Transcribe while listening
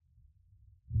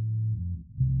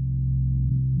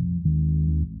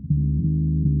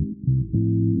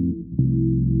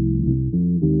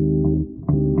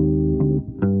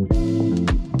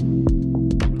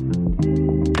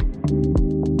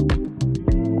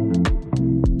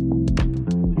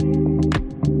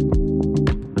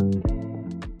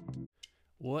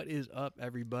up,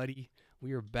 everybody?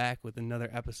 We are back with another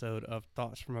episode of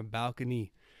Thoughts from a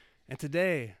Balcony. And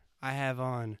today, I have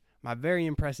on my very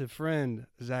impressive friend,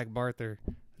 Zach Barther.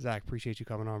 Zach, appreciate you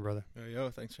coming on, brother. Yo,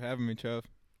 thanks for having me, Chuv.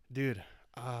 Dude,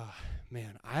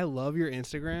 man, I love your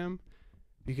Instagram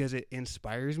because it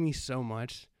inspires me so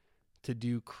much to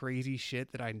do crazy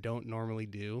shit that I don't normally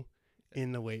do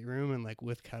in the weight room and like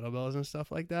with kettlebells and stuff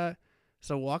like that.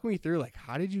 So walk me through, like,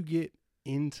 how did you get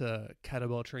into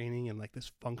kettlebell training and like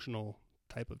this functional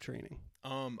type of training?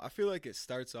 I feel like it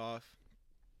starts off,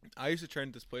 I used to train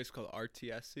at this place called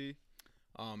RTSC,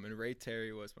 and Ray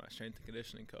Terry was my strength and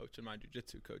conditioning coach and my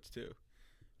jiu-jitsu coach too.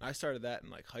 And I started that in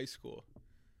like high school,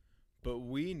 but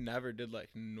we never did like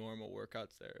normal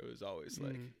workouts there. It was always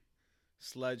like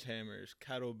sledgehammers,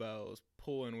 kettlebells,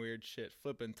 pulling weird shit,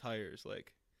 flipping tires,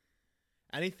 like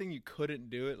anything you couldn't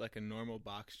do at like a normal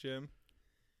box gym.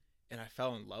 And I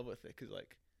fell in love with it because,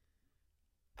 like,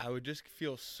 I would just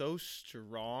feel so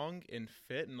strong and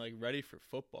fit and, like, ready for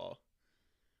football.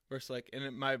 Versus, like,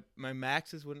 and my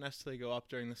maxes wouldn't necessarily go up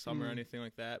during the summer or anything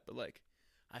like that. But, like,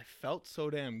 I felt so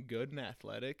damn good and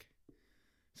athletic.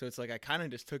 So it's like I kind of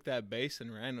just took that base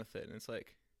and ran with it. And it's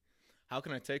like, how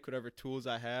can I take whatever tools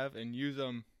I have and use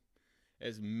them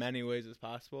as many ways as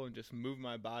possible and just move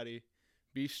my body,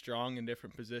 be strong in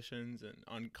different positions and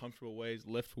uncomfortable ways,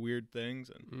 lift weird things.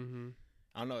 And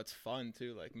I don't know, it's fun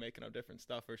too, like making up different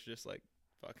stuff versus just like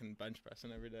fucking bench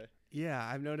pressing every day. Yeah,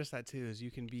 I've noticed that too, is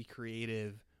you can be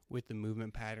creative with the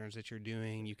movement patterns that you're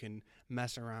doing. You can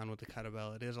mess around with the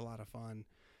kettlebell. It is a lot of fun.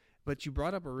 But you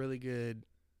brought up a really good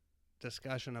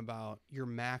discussion about your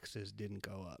maxes didn't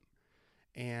go up.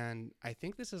 And I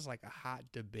think this is like a hot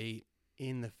debate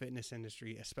in the fitness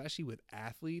industry, especially with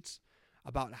athletes,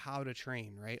 about how to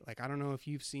train, right? Like, I don't know if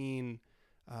you've seen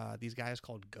these guys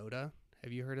called GOTA.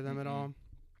 Have you heard of them at all?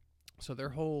 So their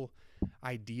whole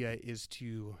idea is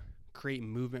to create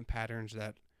movement patterns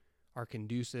that are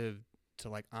conducive to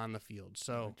like on the field.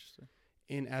 So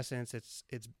in essence, it's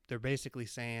they're basically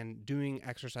saying doing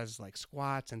exercises like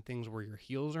squats and things where your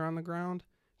heels are on the ground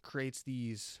creates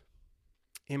these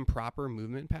improper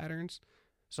movement patterns.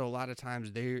 So a lot of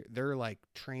times they're like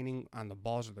training on the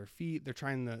balls of their feet.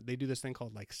 They do this thing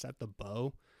called like set the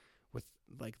bow with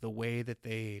like the way that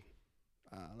they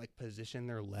like position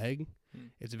their leg.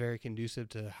 It's very conducive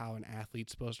to how an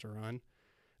athlete's supposed to run.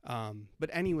 But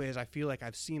anyways, I feel like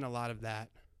I've seen a lot of that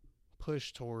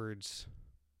push towards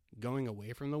going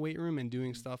away from the weight room and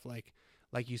doing stuff like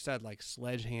you said, like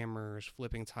sledgehammers,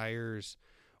 flipping tires,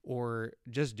 or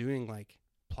just doing like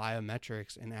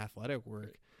plyometrics and athletic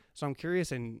work. So I'm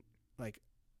curious, in like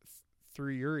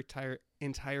through your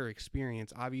entire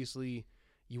experience, obviously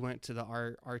you went to the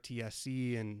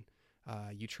RTSC and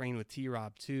you train with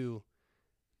T-Rob too.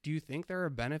 Do you think there are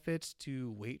benefits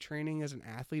to weight training as an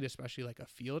athlete, especially like a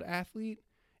field athlete?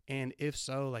 And if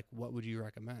so, like what would you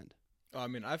recommend? I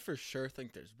mean, I for sure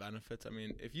think there's benefits. I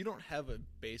mean, if you don't have a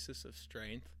basis of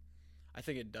strength, I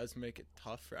think it does make it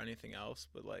tough for anything else.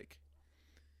 But like,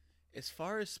 as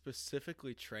far as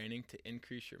specifically training to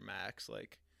increase your max,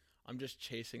 like I'm just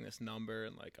chasing this number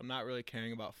and like I'm not really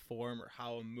caring about form or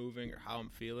how I'm moving or how I'm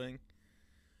feeling.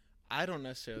 I don't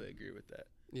necessarily agree with that.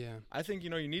 Yeah. I think, you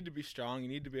need to be strong. You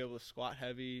need to be able to squat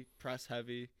heavy, press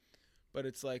heavy. But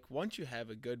it's like once you have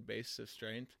a good basis of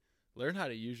strength, learn how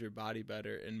to use your body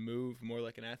better and move more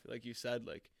like an athlete. Like you said,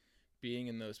 like being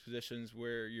in those positions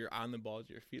where you're on the balls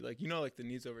of your feet. Like, like the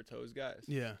knees over toes guys.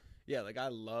 Yeah. Yeah, like I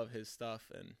love his stuff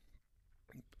and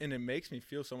it makes me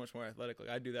feel so much more athletic. Like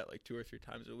I do that like 2 or 3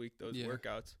 times a week, those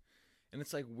workouts. And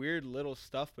it's like weird little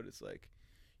stuff, but it's like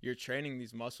you're training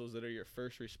these muscles that are your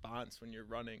first response when you're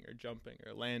running or jumping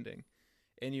or landing.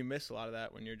 And you miss a lot of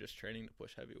that when you're just training to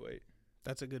push heavy weight.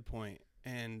 That's a good point.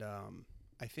 And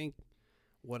I think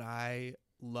what I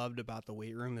loved about the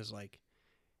weight room is like,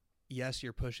 yes,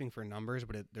 you're pushing for numbers,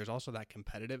 but there's also that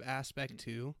competitive aspect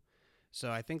too. So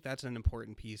I think that's an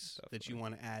important piece that you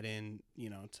want to add in,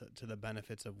 to the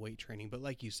benefits of weight training. But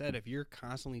like you said, if you're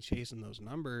constantly chasing those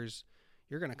numbers,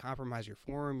 you're going to compromise your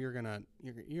form. You're going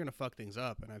to fuck things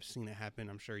up. And I've seen it happen.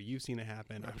 I'm sure you've seen it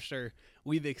happen. I'm sure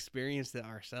we've experienced it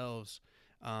ourselves.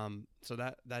 So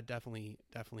that definitely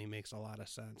makes a lot of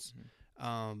sense.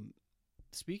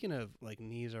 Speaking of like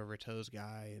knees over toes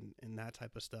guy and that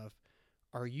type of stuff,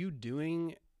 are you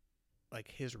doing like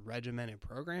his regimented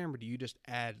program, or do you just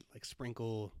add like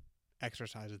sprinkle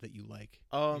exercises that you like?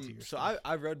 So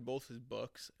I read both his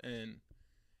books, and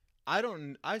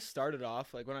I started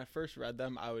off like when I first read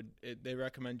them, they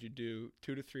recommend you do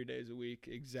 2 to 3 days a week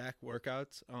exact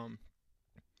workouts.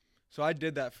 So I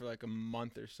did that for like a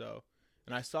month or so,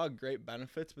 and I saw great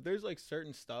benefits, but there's like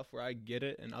certain stuff where I get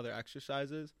it in other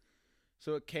exercises.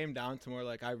 So it came down to more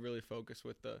like I really focused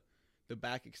with the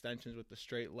back extensions with the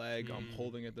straight leg,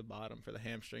 holding at the bottom for the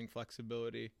hamstring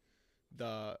flexibility,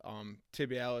 the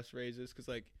tibialis raises, because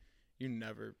like you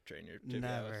never train your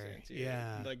tibialis stance.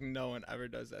 Yeah. Like no one ever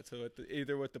does that. So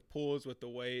either with the pulls with the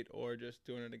weight or just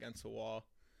doing it against the wall,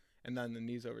 and then the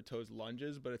knees over toes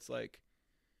lunges. But it's like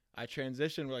I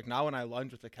transitioned, like now when I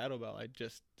lunge with the kettlebell, I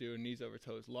just do a knees over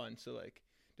toes lunge. So like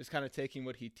just kind of taking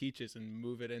what he teaches and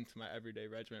move it into my everyday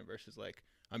regimen versus like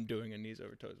I'm doing a knees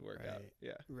over toes workout. Right.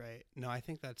 Yeah. Right. No, I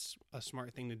think that's a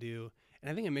smart thing to do.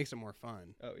 And I think it makes it more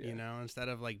fun. Oh, yeah. You know, instead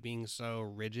of like being so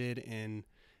rigid in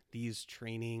these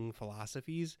training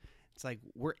philosophies, it's like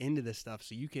we're into this stuff.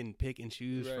 So you can pick and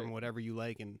choose from whatever you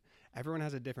like. And everyone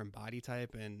has a different body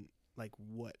type and like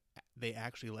what they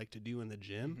actually like to do in the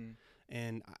gym. Mm-hmm.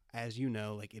 And as you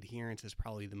know, like adherence is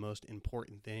probably the most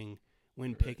important thing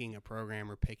when picking a program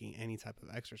or picking any type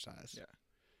of exercise. Yeah.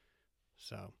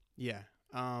 So, yeah.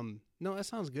 No, that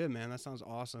sounds good, man. That sounds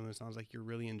awesome. It sounds like you're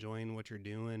really enjoying what you're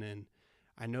doing. And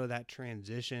I know that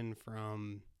transition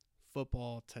from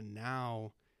football to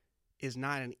now is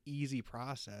not an easy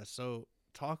process. So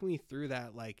talk me through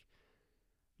that, like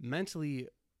mentally,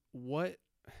 what,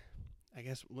 I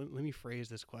guess, let me phrase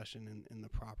this question in the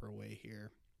proper way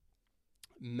here.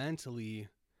 Mentally,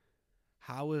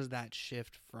 how is that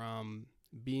shift from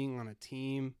being on a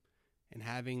team and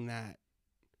having that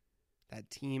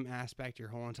team aspect your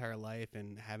whole entire life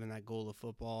and having that goal of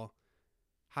football?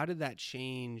 How did that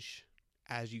change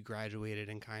as you graduated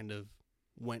and kind of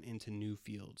went into new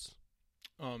fields?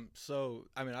 So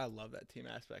I mean, I love that team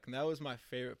aspect, and that was my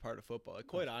favorite part of football. Like,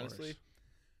 quite honestly,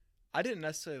 I didn't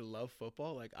necessarily love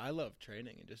football. Like, I love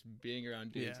training and just being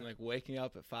around dudes and like waking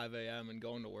up at 5 a.m. and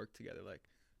going to work together. Like,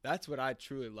 that's what I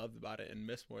truly loved about it and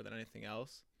missed more than anything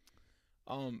else.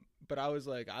 But I was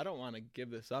like, I don't want to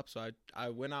give this up. So I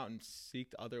went out and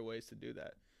seeked other ways to do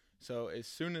that. So as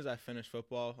soon as I finished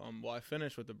football, I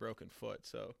finished with a broken foot.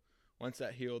 So once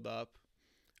that healed up,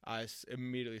 I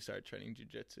immediately started training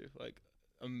jiu-jitsu. Like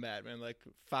a madman, like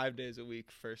 5 days a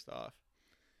week, first off.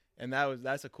 And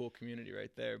that's a cool community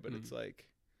right there. But it's like,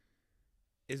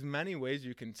 as many ways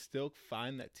you can still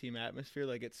find that team atmosphere.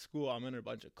 Like at school, I'm in a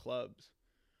bunch of clubs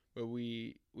where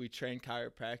we train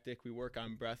chiropractic, we work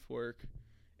on breath work,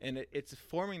 and it's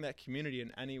forming that community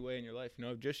in any way in your life. You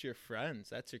know, just your friends,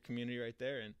 that's your community right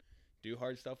there, and do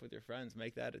hard stuff with your friends,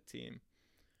 make that a team.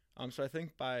 So I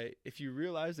think if you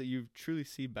realize that you truly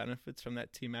see benefits from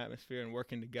that team atmosphere and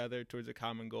working together towards a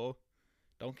common goal,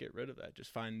 don't get rid of that.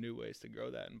 Just find new ways to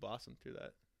grow that and blossom through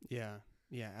that.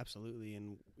 Yeah, absolutely.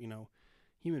 And, you know,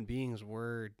 human beings,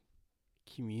 we're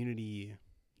community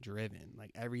driven.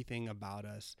 Like everything about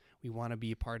us, we want to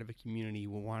be a part of a community.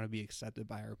 We want to be accepted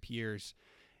by our peers.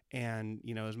 And,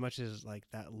 you know, as much as like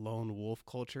that lone wolf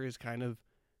culture is kind of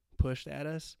pushed at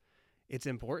us, it's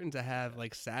important to have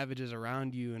like savages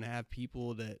around you and have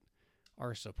people that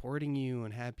are supporting you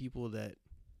and have people that,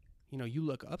 you know, you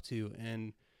look up to.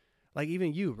 And like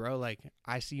even you, bro, like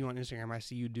I see you on Instagram, I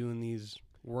see you doing these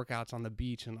workouts on the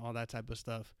beach and all that type of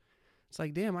stuff. It's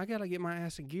like, damn, I got to get my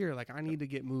ass in gear. Like I need to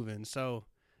get moving. So,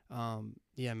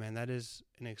 yeah, man, that is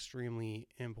an extremely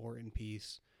important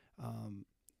piece.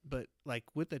 But like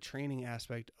with the training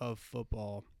aspect of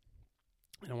football,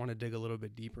 and I want to dig a little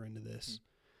bit deeper into this.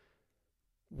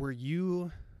 Were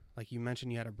you, like you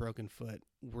mentioned, you had a broken foot.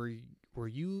 Were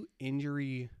you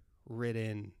injury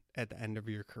ridden at the end of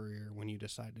your career when you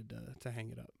decided to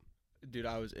hang it up? Dude,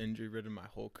 I was injury ridden my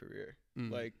whole career.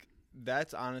 Like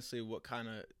that's honestly what kind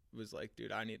of was like,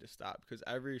 dude, I need to stop, because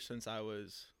ever since I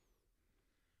was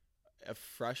a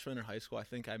freshman in high school, I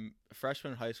think I'm a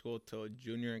freshman in high school till a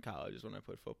junior in college is when I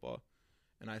played football,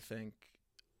 and I think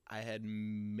I had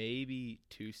maybe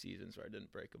 2 seasons where I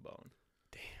didn't break a bone.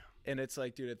 Damn. And it's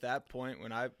like, dude, at that point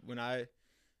when I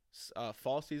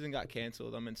fall season got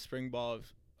canceled, I'm in spring ball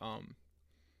of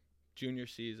junior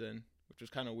season, which was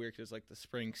kind of weird because like the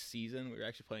spring season we were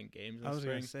actually playing games in the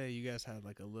spring. I was gonna say you guys had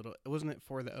like a little, wasn't it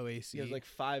for the OAC? Yeah, it was like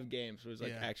 5 games. It was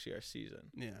like actually our season.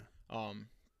 Yeah.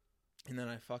 And then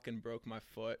I fucking broke my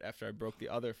foot after I broke the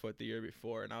other foot the year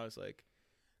before, and I was like,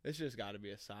 this just got to be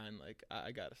a sign. Like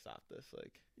I got to stop this.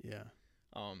 Like yeah.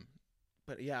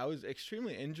 But yeah, I was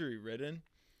extremely injury ridden,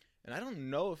 and I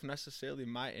don't know if necessarily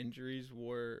my injuries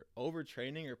were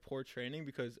overtraining or poor training,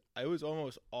 because I was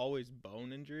almost always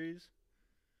bone injuries,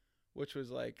 which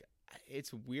was like,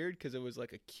 it's weird because it was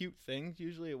like acute things.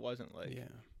 Usually it wasn't like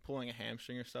pulling a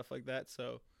hamstring or stuff like that.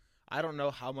 So I don't know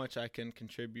how much I can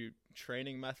contribute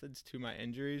training methods to my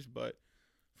injuries, but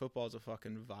football is a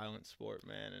fucking violent sport,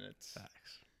 man, and it's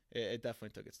facts. It definitely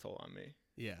took its toll on me.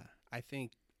 Yeah, I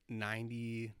think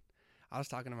I was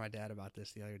talking to my dad about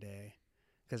this the other day.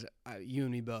 because you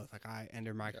and me both, like I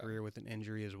ended my Yeah. career with an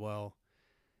injury as well.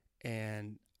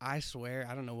 And I swear,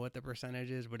 I don't know what the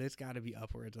percentage is, but it's got to be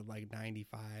upwards of like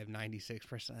 95,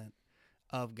 96%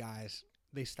 of guys,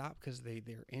 they stop because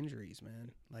they're injuries,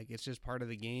 man. Like, it's just part of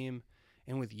the game.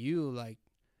 And with you, like,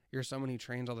 you're someone who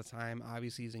trains all the time,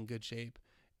 obviously is in good shape,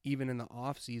 even in the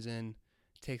off season,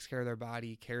 takes care of their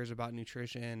body, cares about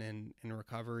nutrition and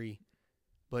recovery.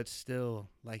 But still,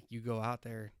 like, you go out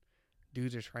there,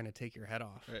 dudes are trying to take your head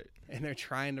off. Right. And they're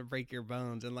trying to break your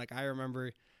bones. And, like, I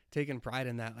remember taking pride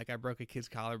in that. Like, I broke a kid's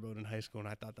collarbone in high school, and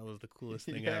I thought that was the coolest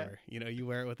thing Yeah. ever. You know, you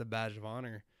wear it with a badge of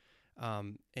honor.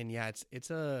 And, yeah,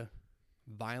 it's a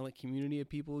violent community of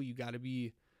people. You got to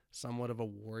be somewhat of a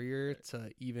warrior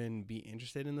to even be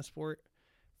interested in the sport,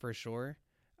 for sure.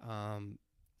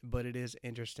 But it is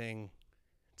interesting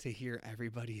to hear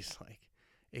everybody's, like,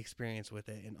 experience with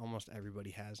it, and almost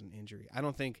everybody has an injury. I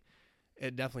don't think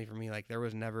it, definitely for me, like, there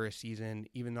was never a season,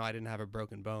 even though I didn't have a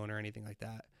broken bone or anything like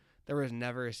that, there was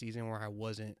never a season where I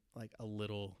wasn't like a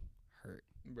little hurt.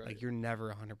 Right. Like, you're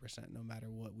never 100% no matter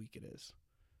what week it is.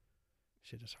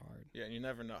 Shit is hard. Yeah, and you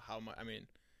never know how much. I mean,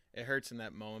 it hurts in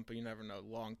that moment, but you never know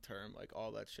long term. Like,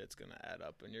 all that shit's gonna add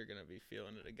up, and you're gonna be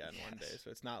feeling it again one day. So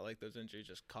it's not like those injuries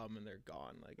just come and they're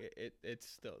gone. Like, it's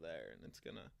still there, and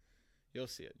you'll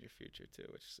see it in your future too,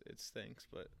 which it stinks,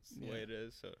 but it's the way it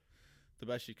is. So the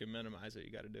best you can minimize it,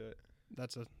 you got to do it.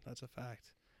 That's a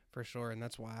fact, for sure. And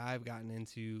that's why I've gotten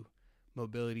into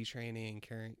mobility training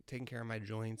and taking care of my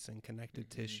joints and connective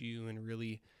tissue, and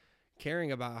really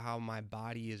caring about how my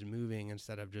body is moving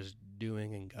instead of just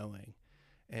doing and going.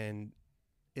 And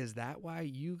is that why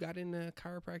you got into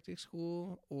chiropractic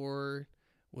school, or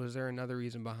was there another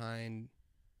reason behind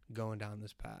going down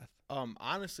this path?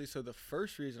 Honestly, so the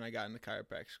first reason I got into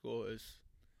chiropractic school is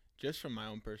just from my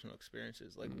own personal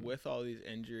experiences. Like, with all these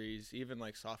injuries, even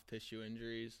like soft tissue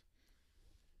injuries,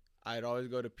 I'd always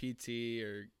go to PT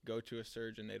or go to a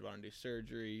surgeon. They'd want to do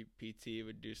surgery. PT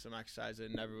would do some exercise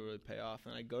that never really pay off.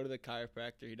 And I'd go to the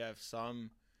chiropractor. He'd have some,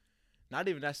 not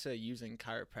even necessarily using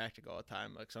chiropractic all the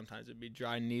time. Like, sometimes it'd be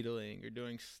dry needling or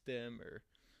doing stim or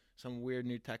some weird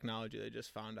new technology they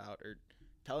just found out, or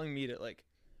telling me that, like,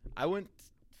 I went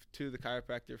to the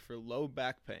chiropractor for low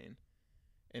back pain,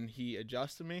 and he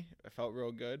adjusted me. I felt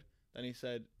real good. Then he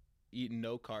said, eat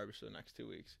no carbs for the next 2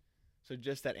 weeks. So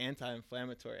just that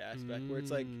anti-inflammatory aspect, where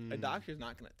it's like a doctor's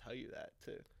not going to tell you that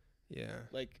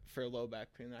like, for low back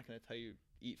pain, they're not going to tell you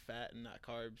eat fat and not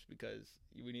carbs, because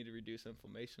we need to reduce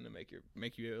inflammation to make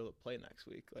you able to play next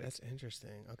week. Like, that's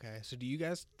interesting. Okay, so do you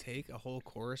guys take a whole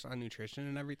course on nutrition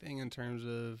and everything in terms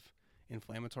of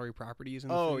inflammatory properties?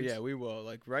 And yeah, we will.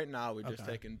 Like, right now, we're just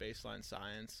taking baseline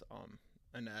science,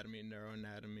 anatomy,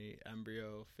 neuroanatomy,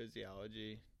 embryo,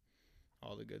 physiology,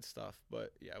 all the good stuff.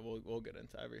 But yeah, we'll get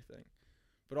into everything.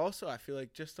 But also, I feel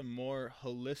like just a more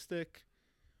holistic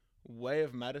way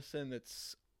of medicine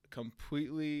that's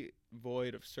completely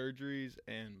void of surgeries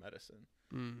and medicine.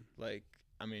 Like,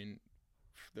 I mean,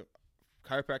 the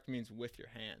chiropractic means with your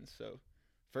hands. So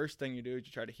first thing you do is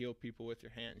you try to heal people with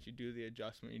your hands. You do the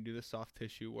adjustment, you do the soft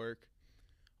tissue work,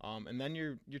 and then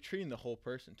you're treating the whole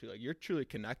person too. Like, you're truly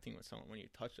connecting with someone when you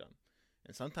touch them.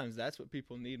 And sometimes that's what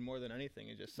people need more than anything,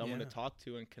 is just someone to talk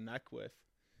to and connect with,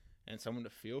 and someone to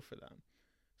feel for them.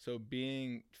 So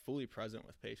being fully present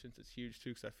with patients is huge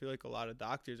too, because I feel like a lot of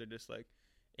doctors are just like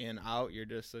in, out. You're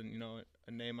just a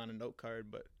name on a note card,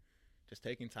 but just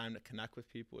taking time to connect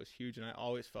with people is huge. And I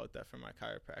always felt that from my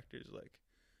chiropractors. Like,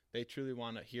 they truly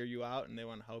want to hear you out and they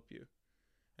want to help you.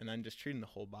 And then just treating the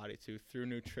whole body too, through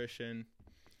nutrition,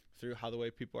 through how the way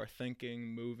people are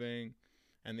thinking, moving,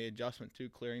 and the adjustment too,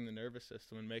 clearing the nervous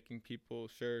system and making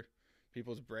people's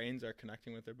brains are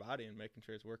connecting with their body and making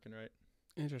sure it's working right.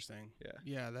 Interesting.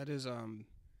 Yeah, that is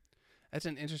that's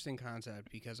an interesting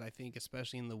concept, because I think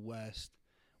especially in the West,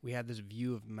 we have this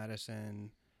view of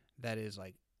medicine that is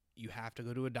like, you have to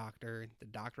go to a doctor. The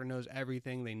doctor knows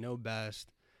everything. They know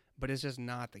best. But it's just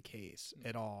not the case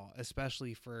at all,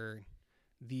 especially for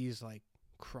these like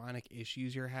chronic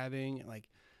issues you're having. Like,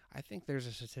 I think there's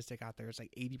a statistic out there. It's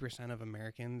like 80% of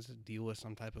Americans deal with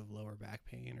some type of lower back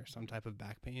pain or some type of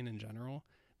back pain in general.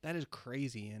 That is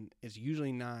crazy. And it's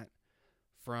usually not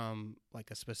from like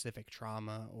a specific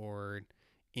trauma or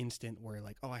instant where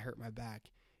like, oh, I hurt my back.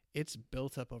 It's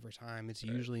built up over time. It's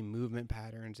usually movement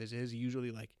patterns. It is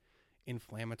usually like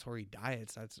inflammatory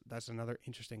diets. That's another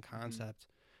interesting concept.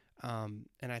 And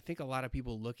I think a lot of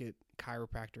people look at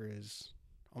chiropractor as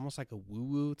almost like a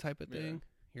woo-woo type of thing.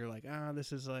 You're like,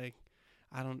 this is like,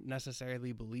 I don't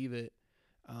necessarily believe it.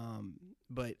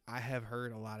 But I have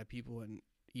heard a lot of people, and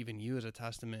even you as a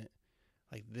testament,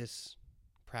 like, this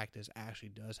practice actually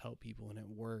does help people and it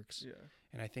works. Yeah.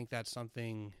 And I think that's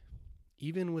something,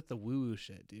 even with the woo-woo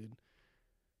shit, dude,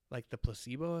 like the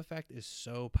placebo effect is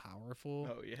so powerful.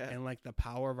 Oh yeah. And like the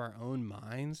power of our own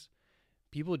minds,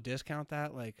 people discount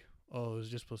that like, oh, it was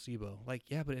just placebo. Like,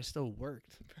 yeah, but it still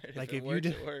worked. Right, Like if it works,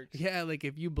 it works. yeah, like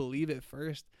if you believe it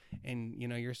first, and you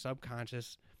know your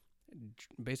subconscious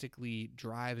basically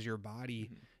drives your body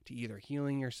to either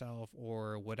healing yourself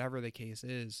or whatever the case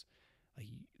is, like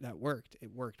that worked.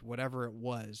 It worked. Whatever it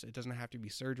was, it doesn't have to be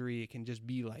surgery. It can just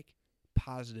be like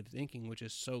positive thinking, which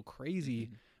is so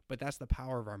crazy. But that's the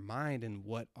power of our mind and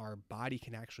what our body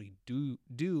can actually do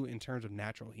in terms of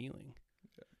natural healing.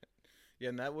 Yeah,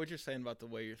 and that what you're saying about the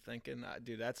way you're thinking,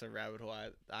 dude, that's a rabbit hole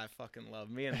I fucking love.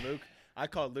 Me and Luke, I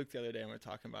called Luke the other day and we were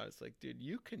talking about it. It's like, dude,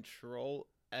 you control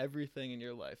everything in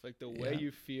your life. Like the way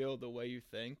you feel, the way you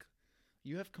think,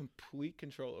 you have complete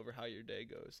control over how your day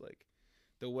goes. Like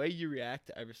the way you react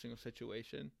to every single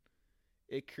situation,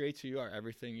 it creates who you are.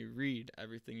 Everything you read,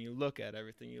 everything you look at,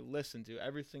 everything you listen to,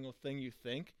 every single thing you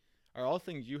think are all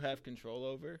things you have control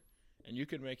over. And you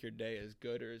can make your day as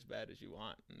good or as bad as you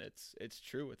want. And it's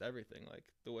true with everything. Like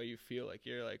the way you feel, like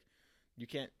you're like, you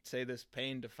can't say this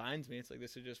pain defines me. It's like,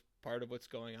 this is just part of what's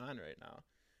going on right now.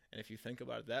 And if you think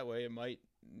about it that way, it might,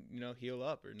 heal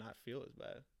up or not feel as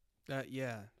bad.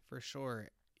 Yeah, for sure.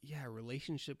 Yeah.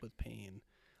 Relationship with pain.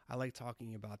 I like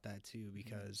talking about that too,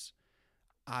 because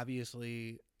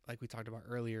obviously, like we talked about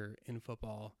earlier in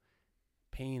football,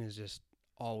 pain is just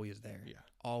always there,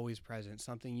 always present,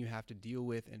 something you have to deal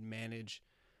with and manage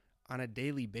on a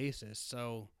daily basis.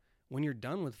 So when you're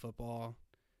done with football,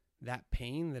 that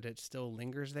pain that it still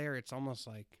lingers there, it's almost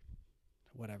like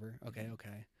whatever. Okay.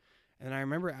 And I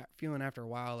remember feeling after a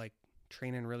while, like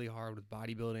training really hard with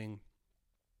bodybuilding,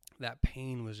 that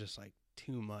pain was just like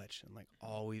too much, and like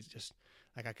always just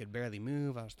like I could barely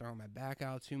move. I was throwing my back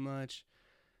out too much.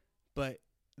 But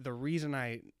the reason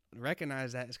I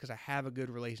recognize that is because I have a good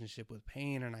relationship with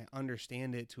pain, and I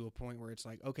understand it to a point where it's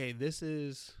like, okay, this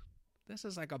is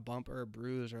like a bump or a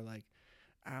bruise, or like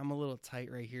I'm a little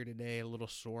tight right here today, a little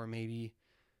sore maybe.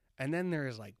 And then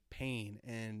there's like pain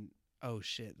and oh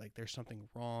shit, like there's something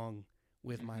wrong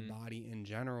with my body in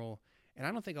general. And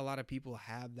I don't think a lot of people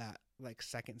have that like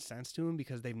second sense to them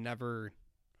because they've never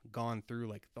gone through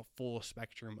like the full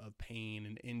spectrum of pain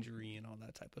and injury and all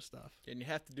that type of stuff. And you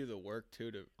have to do the work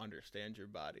too to understand your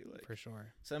body. Like for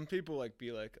sure. Some people like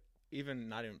be like, even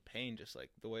not even pain, just like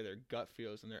the way their gut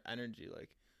feels and their energy. Like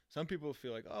some people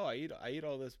feel like, oh, I eat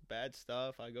all this bad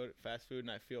stuff. I go to fast food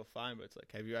and I feel fine. But it's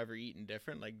like, have you ever eaten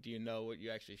different? Like, do you know what you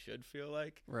actually should feel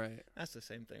like? Right. That's the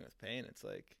same thing with pain. It's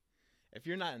like, if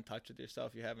you're not in touch with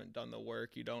yourself, you haven't done the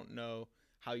work, you don't know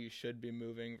how you should be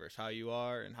moving versus how you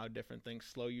are and how different things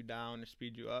slow you down or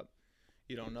speed you up.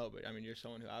 You don't know. But I mean, you're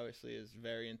someone who obviously is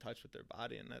very in touch with their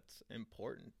body, and that's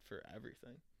important for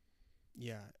everything.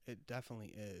 Yeah, it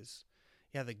definitely is.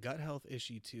 Yeah, the gut health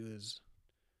issue too is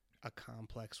a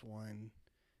complex one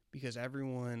because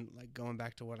everyone, like going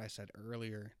back to what I said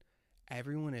earlier,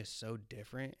 everyone is so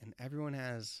different and everyone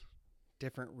has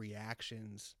different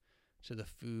reactions to the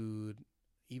food,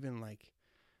 even like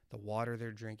the water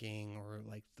they're drinking or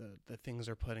like the things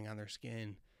they're putting on their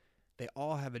skin. They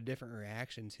all have a different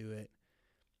reaction to it.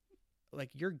 Like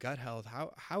your gut health,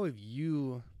 how have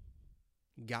you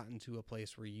gotten to a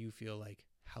place where you feel like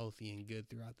healthy and good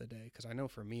throughout the day? Because I know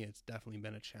for me it's definitely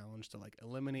been a challenge to like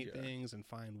eliminate things and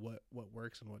find what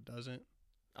works and what doesn't.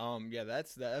 That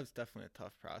was definitely a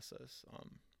tough process.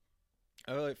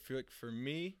 I really feel like for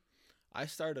me, I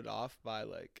started off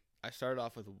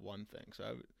with one thing.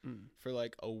 So for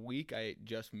like a week I ate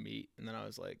just meat, and then I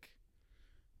was like,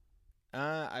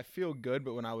 I feel good,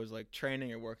 but when I was like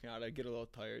training or working out, I'd get a little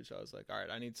tired. So I was like, all right,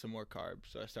 I need some more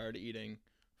carbs. So I started eating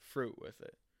fruit with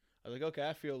it. I was like, okay,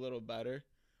 I feel a little better.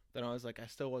 Then I was like, I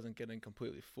still wasn't getting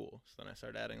completely full. So then I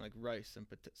started adding like rice and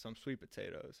some sweet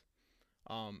potatoes.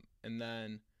 And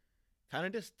then kind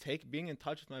of just being in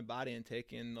touch with my body and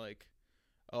taking like,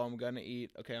 oh, I'm going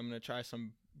to try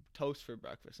some toast for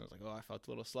breakfast. And I was like, oh, I felt a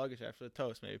little sluggish after the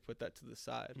toast. Maybe put that to the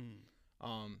side.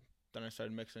 Then I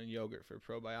started mixing in yogurt for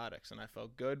probiotics, and I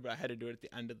felt good, but I had to do it at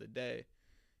the end of the day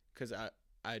because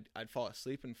I'd fall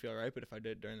asleep and feel right, but if I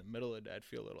did it during the middle of the day, I'd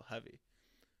feel a little heavy.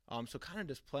 So kind of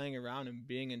just playing around and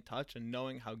being in touch and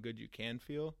knowing how good you can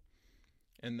feel,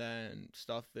 and then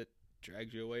stuff that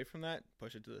drags you away from that,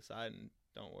 push it to the side and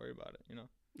don't worry about it,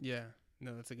 Yeah,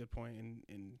 no, that's a good point.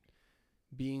 And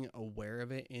being aware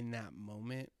of it in that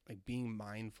moment, like being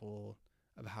mindful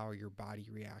of how your body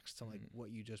reacts to like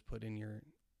what you just put in your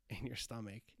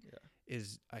stomach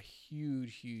is a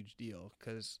huge deal.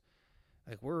 Because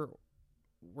like we're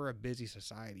we're a busy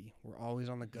society. We're always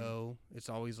on the go. It's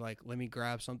always like, let me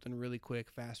grab something really quick.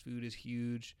 Fast food is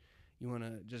huge. You want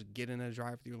to just get in a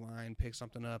drive-through line, pick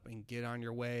something up, and get on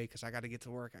your way because I got to get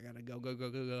to work. I got to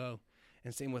go.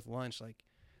 And same with lunch. Like,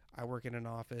 I work in an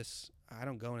office. I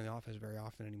don't go in the office very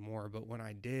often anymore, but when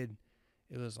I did,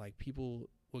 it was like people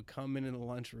would come in the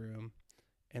lunchroom,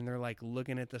 and they're like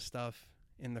looking at the stuff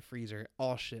in the freezer.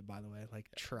 All shit, by the way, like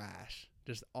trash,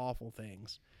 just awful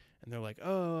things. And they're like,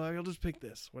 oh, I'll just pick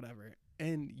this, whatever.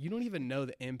 And you don't even know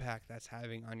the impact that's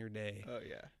having on your day. Oh,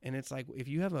 yeah. And it's like, if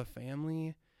you have a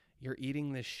family, you're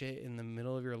eating this shit in the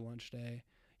middle of your lunch day,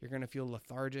 you're going to feel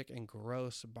lethargic and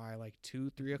gross by like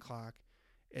 2, 3 o'clock.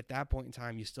 At that point in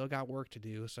time, you still got work to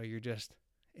do. So you're just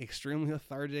extremely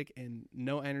lethargic and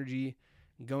no energy,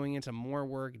 going into more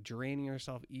work, draining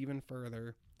yourself even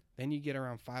further. Then you get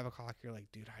around 5 o'clock, you're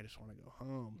like, dude, I just want to go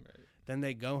home. Right. Then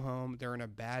they go home, they're in a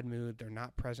bad mood, they're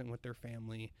not present with their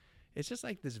family. It's just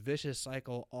like this vicious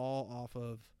cycle all off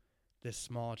of this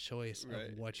small choice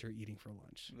of what you're eating for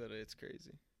lunch. Literally, it's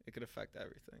crazy. It could affect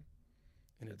everything.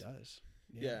 And it does.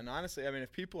 Yeah, and honestly, I mean,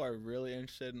 if people are really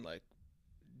interested in, like,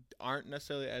 aren't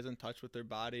necessarily as in touch with their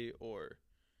body or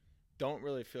don't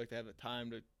really feel like they have the time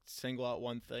to single out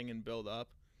one thing and build up,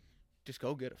 just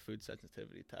go get a food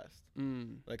sensitivity test.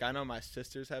 Like, I know my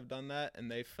sisters have done that,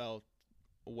 and they felt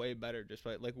way better just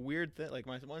by, like, weird thing. Like,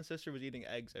 my one sister was eating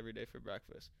eggs every day for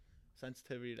breakfast.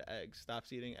 Sensitivity to eggs.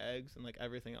 Stops eating eggs, and, like,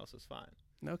 everything else is fine.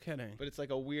 No kidding. But it's,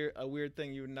 like, a weird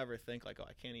thing. You would never think, like, oh,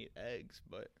 I can't eat eggs.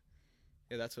 But,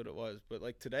 yeah, that's what it was. But,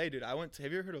 like, today, dude, have you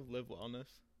ever heard of Live Wellness?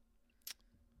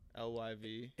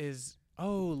 LYV.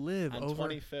 Live on over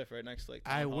 25th, right next to, like,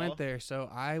 Town I Hall. went there. So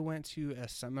I went to a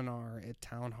seminar at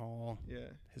Town Hall. Yeah.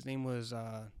 His name was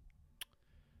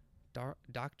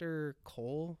Dr.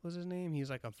 Cole was his name. He's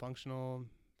like a functional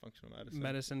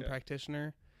medicine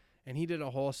practitioner. And he did a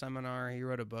whole seminar. He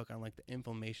wrote a book on like the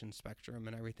inflammation spectrum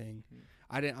and everything.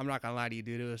 I'm not gonna lie to you,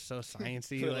 dude. It was so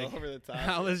sciencey. Like, over the top.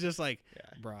 I was just like,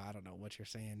 bro, I don't know what you're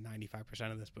saying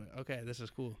 95% of this, but okay, this is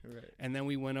cool. Right. And then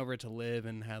we went over to Live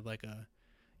and had like a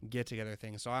get together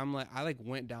thing. So I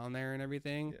went down there and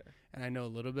everything, and I know a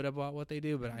little bit about what they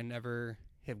do, but I never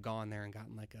have gone there and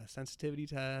gotten like a sensitivity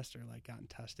test or like gotten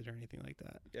tested or anything like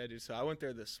that. Yeah, dude. So I went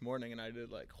there this morning and I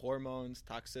did like hormones,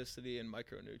 toxicity, and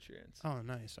micronutrients. Oh,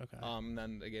 nice. Okay. And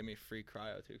then they gave me free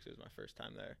cryo too because it was my first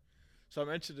time there. So I'm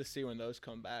interested to see when those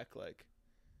come back. Like,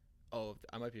 oh,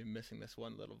 I might be missing this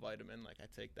one little vitamin. Like, I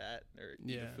take that or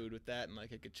eat the food with that, and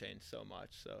like it could change so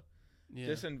much. So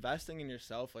just investing in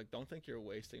yourself. Like, don't think you're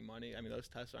wasting money. I mean, those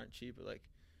tests aren't cheap, but like,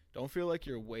 don't feel like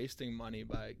you're wasting money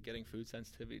by getting food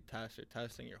sensitivity tests or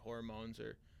testing your hormones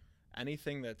or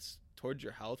anything that's towards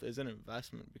your health is an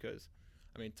investment because,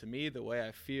 I mean, to me, the way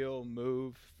I feel,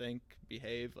 move, think,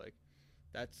 behave, like,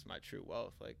 that's my true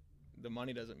wealth. Like, the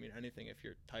money doesn't mean anything if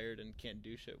you're tired and can't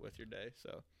do shit with your day.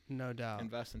 So, no doubt,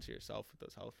 invest into yourself with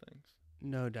those health things.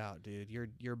 No doubt, dude.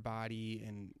 Your body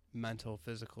and mental,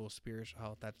 physical, spiritual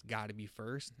health, that's got to be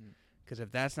first. Because if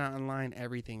that's not in line,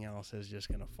 everything else is just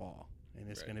going to fall. And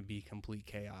it's going to be complete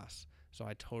chaos. So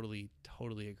I totally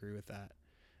agree with that.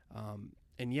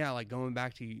 And yeah, like going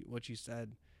back to what you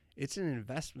said, it's an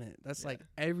investment. That's like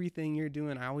everything you're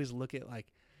doing. I always look at like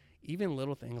even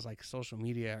little things like social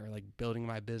media or like building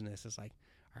my business. It's like,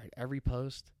 all right, every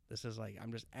post, this is like,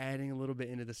 I'm just adding a little bit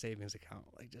into the savings account,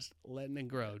 like just letting it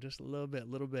grow just a little bit.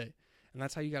 And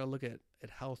that's how you got to look at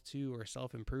health too, or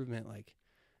self-improvement. Like,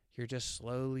 you're just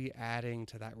slowly adding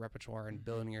to that repertoire and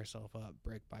building yourself up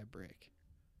brick by brick.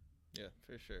 Yeah,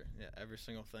 for sure. Yeah, every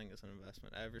single thing is an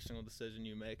investment. Every single decision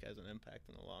you make has an impact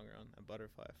in the long run. A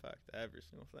butterfly effect. Every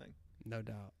single thing. No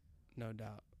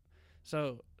doubt.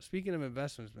 So, speaking of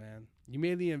investments, man, you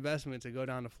made the investment to go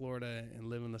down to Florida and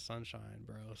live in the sunshine,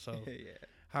 bro. So,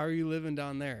 how are you living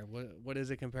down there? What is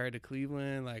it compared to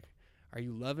Cleveland? Like, are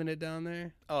you loving it down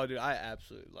there? Oh, dude, I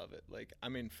absolutely love it. Like, I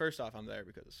mean, first off, I'm there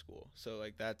because of school. So,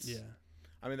 like, that's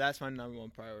I mean, that's my number one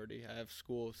priority. I have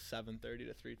school 7:30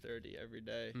 to 3:30 every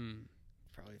day.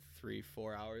 Probably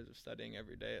 3-4 hours of studying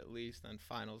every day at least. Then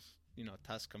finals,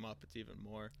 tests come up, it's even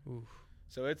more. Oof.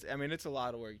 So it's a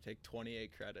lot of work. You take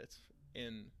 28 credits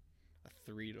in a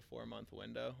 3 to 4 month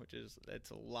window, it's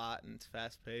a lot and it's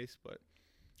fast paced, but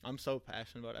I'm so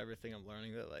passionate about everything I'm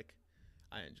learning that like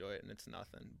I enjoy it and it's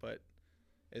nothing. But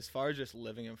as far as just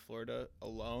living in Florida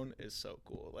alone is so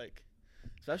cool. Like,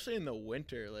 especially in the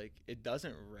winter, like it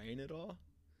doesn't rain at all.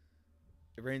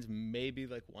 It rains maybe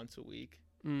like once a week.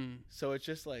 So it's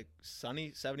just like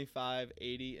sunny, 75,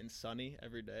 80 and sunny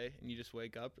every day. And you just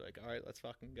wake up, you're like, all right, let's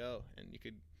fucking go. And you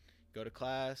could go to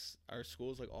class. Our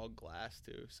school's like all glass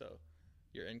too. So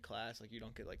you're in class, like you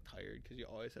don't get like tired because you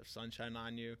always have sunshine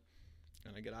on you.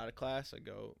 and I get out of class. I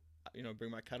go,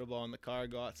 bring my kettlebell in the car,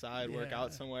 go outside, work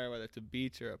out somewhere, whether it's a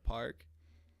beach or a park.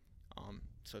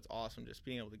 So it's awesome just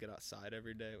being able to get outside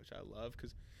every day, which I love,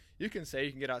 because you can say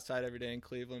you can get outside every day in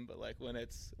Cleveland, but like when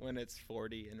it's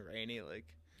 40 and rainy, like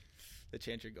the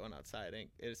chance you're going outside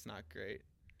it's not great.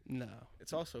 No.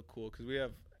 It's also cool because we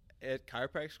have at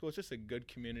chiropractic school, it's just a good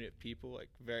community of people, like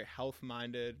very health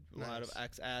minded, a lot of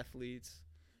ex-athletes,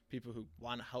 people who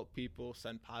want to help people,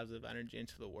 send positive energy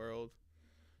into the world.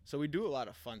 So we do a lot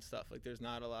of fun stuff. Like there's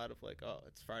not a lot of like, oh,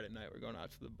 it's Friday night, we're going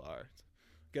out to the bar.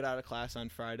 Get out of class on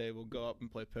Friday, we'll go up and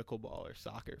play pickleball or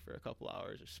soccer for a couple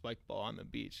hours or spike ball on the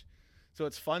beach. So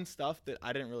it's fun stuff that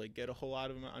I didn't really get a whole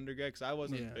lot of in my undergrad because I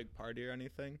wasn't a big party or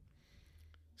anything.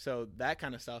 So that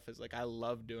kind of stuff is like, I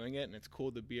love doing it, and it's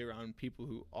cool to be around people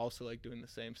who also like doing the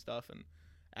same stuff and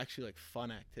actually like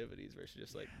fun activities versus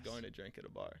just like going to drink at a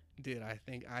bar. Dude, I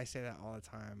think I say that all the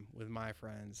time with my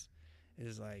friends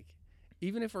is like,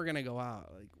 even if we're going to go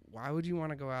out, like, why would you want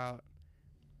to go out?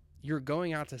 You're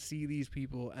going out to see these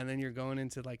people, and then you're going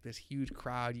into like this huge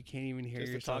crowd. You can't even hear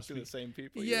just yourself to talk to the same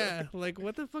people. Yeah, like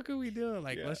what the fuck are we doing?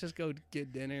 Like, let's just go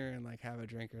get dinner and like have a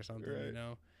drink or something, you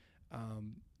know?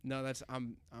 No,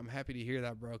 I'm happy to hear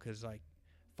that, bro, because like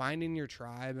finding your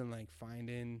tribe and like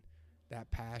finding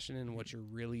that passion and what you're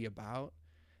really about,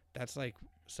 that's like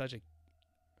such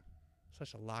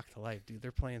a lock to life, dude.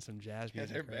 They're playing some jazz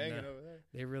music. They're banging over there.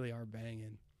 They really are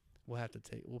banging.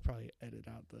 We'll probably edit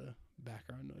out the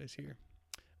background noise here.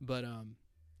 But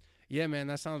yeah, man,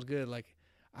 that sounds good. Like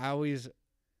I always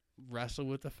wrestle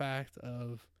with the fact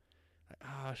of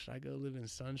like, should I go live in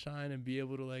sunshine and be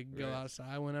able to like go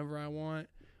outside whenever I want?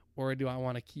 Or do I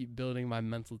want to keep building my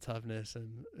mental toughness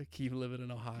and keep living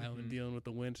in Ohio and dealing with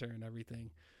the winter and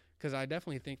everything? Because I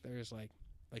definitely think there's like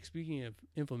speaking of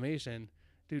inflammation,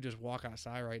 dude, just walk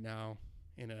outside right now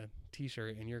in a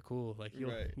t-shirt and you're cool. Like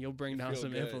you'll bring down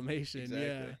some inflammation.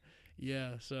 Exactly.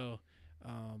 Yeah. So,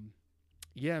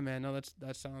 yeah, man, no,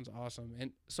 that sounds awesome.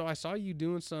 And so I saw you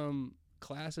doing some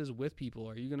classes with people.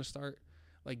 Are you going to start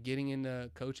like getting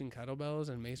into coaching kettlebells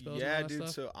and mace bells? Yeah, and all that dude.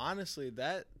 Stuff? So honestly,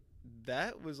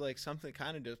 that was like something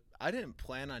kind of just, I didn't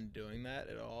plan on doing that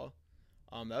at all.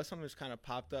 That was something that's kind of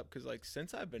popped up because like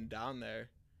since I've been down there,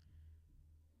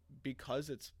 because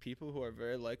it's people who are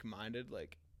very like-minded,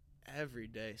 like every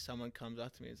day someone comes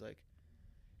up to me and is like,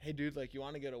 hey dude, like you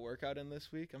want to get a workout in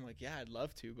this week? I'm like, yeah, I'd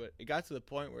love to, but it got to the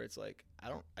point where it's like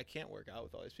I can't work out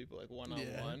with all these people like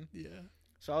one-on-one. Yeah.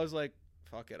 So I was like,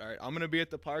 fuck it, all right, I'm gonna be at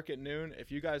the park at noon.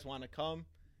 If you guys want to come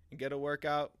and get a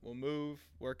workout, we'll move,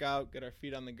 work out, get our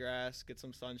feet on the grass, get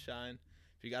some sunshine.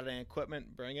 If you got any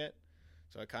equipment, bring it.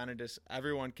 So I kind of just,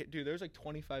 dude, there's like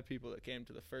 25 people that came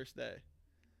to the first day.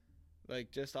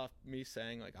 Like just off me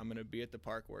saying like I'm gonna be at the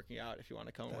park working out. If you want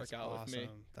to come work out with me,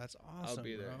 that's awesome. I'll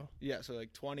be there. Bro. Yeah, so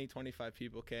like 25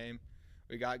 people came.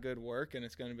 We got good work, and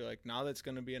it's gonna be like now that's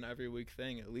gonna be an every week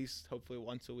thing. At least hopefully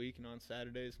once a week, on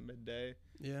Saturdays midday.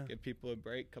 Yeah. Give people a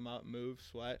break, come out, move,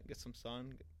 sweat, get some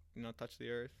sun, touch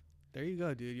the earth. There you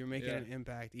go, dude. You're making an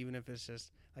impact, even if it's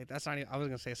just like that's not. I was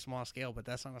gonna say a small scale, but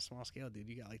that's not a small scale, dude.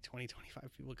 You got like 25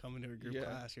 people coming to a group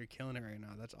class. You're killing it right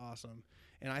now. That's awesome.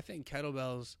 And I think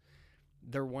kettlebells,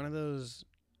 they're one of those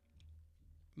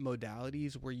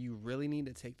modalities where you really need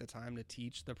to take the time to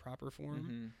teach the proper form.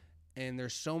 Mm-hmm. And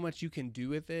there's so much you can do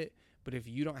with it, but if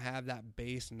you don't have that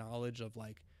base knowledge of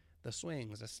like the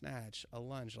swings, a snatch, a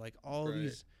lunge, like all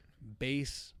these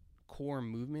base core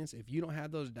movements, if you don't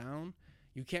have those down,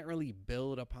 you can't really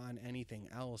build upon anything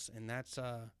else. And that's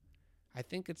I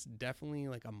think it's definitely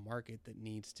like a market that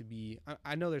needs to be,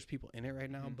 I know there's people in it right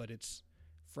now, but it's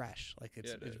fresh. Like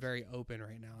it's very open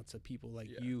right now to people like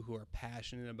you who are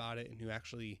passionate about it and who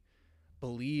actually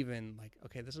believe in like,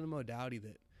 okay, this is a modality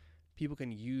that people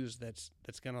can use that's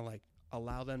gonna like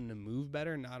allow them to move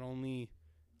better, not only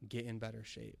get in better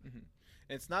shape. Mm-hmm.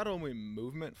 It's not only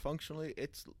movement functionally,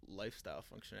 it's lifestyle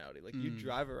functionality. Like you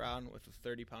drive around with a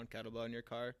 30-pound kettlebell in your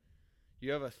car,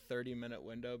 you have a 30-minute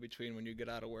window between when you get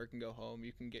out of work and go home.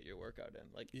 You can get your workout in.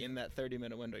 Like in that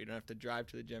 30-minute window, you don't have to drive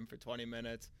to the gym for 20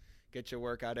 minutes, get your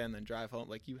workout in, then drive home.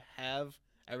 Like you have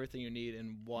everything you need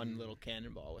in one little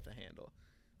cannonball with a handle.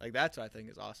 Like that's what I think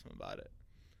is awesome about it.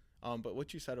 But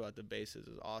what you said about the bases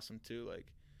is awesome too. Like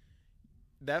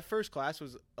that first class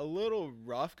was a little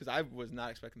rough because I was not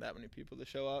expecting that many people to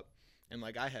show up. And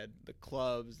like I had the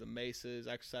clubs, the maces,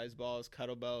 exercise balls,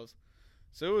 kettlebells.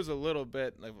 So it was a little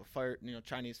bit like a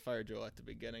Chinese fire drill at the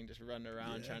beginning, just running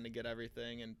around trying to get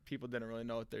everything, and people didn't really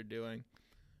know what they're doing.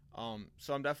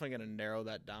 So I'm definitely going to narrow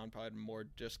that down, probably more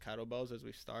just kettlebells as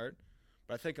we start.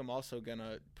 But I think I'm also going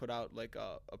to put out like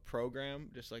a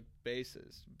program, just like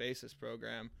basis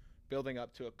program building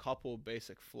up to a couple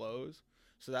basic flows.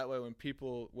 So that way when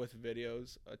people with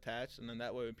videos attached, and then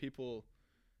that way when people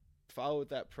follow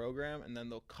that program and then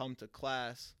they'll come to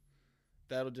class,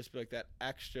 that'll just be like that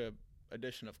extra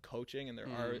addition of coaching, and they're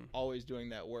always doing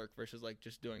that work versus like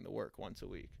just doing the work once a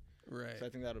week. Right. So I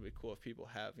think that'll be cool if people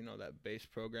have, that base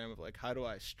program of like, how do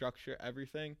I structure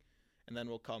everything? And then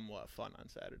we'll come fun on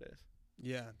Saturdays.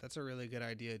 Yeah, that's a really good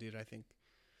idea, dude. I think,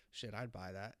 I'd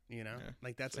buy that, Yeah,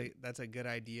 like that's a good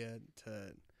idea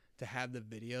to have the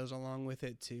videos along with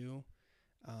it too.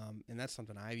 And that's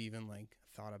something I've even like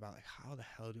thought about, like how the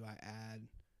hell do I add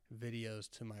videos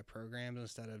to my programs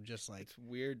instead of just like it's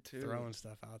weird too throwing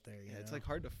stuff out there. You know? It's like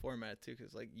hard to format too,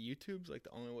 because like YouTube's like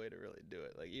the only way to really do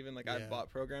it. Like even like Yeah. I've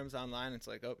bought programs online. It's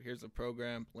like, oh, here's the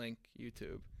program link,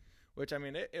 YouTube, which I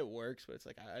mean it works, but it's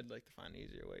like I'd like to find an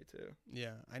easier way too.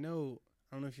 Yeah, I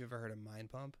don't know if you've ever heard of Mind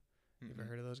Pump. You ever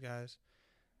heard of those guys?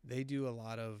 They do a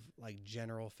lot of like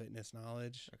general fitness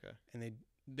knowledge. Okay. And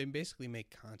they basically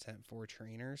make content for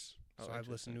trainers. Oh, So I've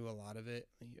listened to a lot of it.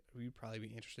 You'd probably be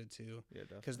interested too. Yeah,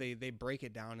 definitely. Because they break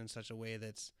it down in such a way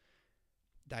that's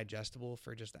digestible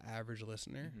for just the average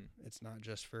listener. It's not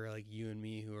just for like you and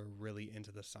me who are really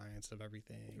into the science of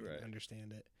everything and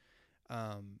understand it.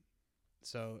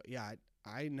 So yeah,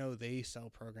 I know they sell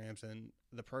programs, and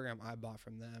the program I bought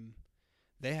from them,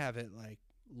 they have it like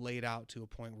laid out to a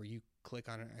point where you click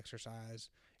on an exercise,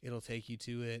 it'll take you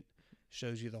to it,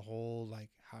 shows you the whole like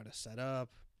how to set up,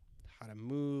 how to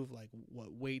move, like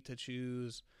what weight to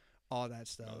choose, all that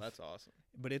stuff. Oh, that's awesome.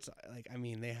 But it's like, I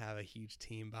mean, they have a huge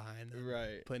team behind them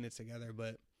putting it together.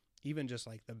 But even just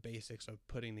like the basics of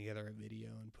putting together a video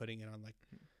and putting it on like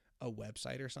a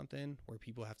website or something where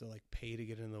people have to like pay to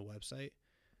get into the website,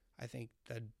 I think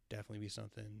that'd definitely be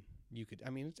something you could. I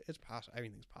mean, it's possible.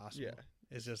 Everything's possible. Yeah.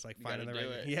 It's just like You finding the gotta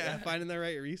right, do it. finding the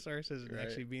right resources and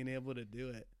actually being able to do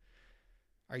it.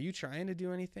 Are you trying to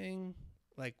do anything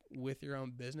like with your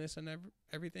own business and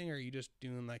everything, or are you just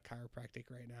doing like chiropractic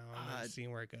right now and then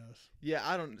seeing where it goes?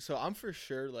 Yeah, So I'm for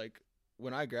sure like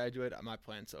when I graduate, my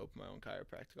plan's to open my own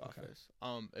chiropractic office.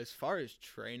 As far as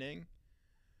training,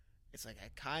 it's like I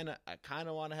kind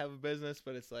of want to have a business,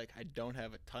 but it's like I don't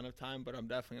have a ton of time. But I'm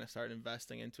definitely gonna start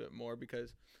investing into it more,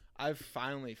 because I've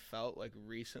finally felt like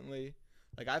recently,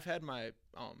 like I've had my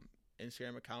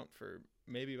Instagram account for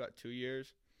maybe about 2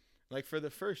 years. Like for the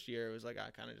first year, it was like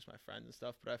kind of just my friends and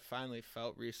stuff. But I finally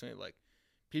felt recently like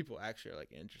people actually are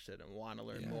like interested and want to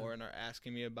learn more and are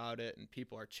asking me about it, and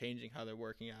people are changing how they're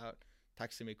working out,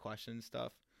 texting me questions and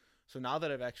stuff. So now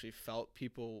that I've actually felt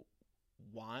people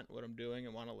want what I'm doing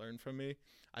and want to learn from me,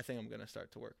 I think I'm gonna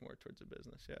start to work more towards a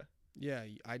business. Yeah,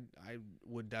 I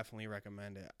would definitely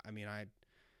recommend it. I mean,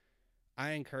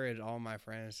 I encourage all my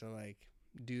friends to like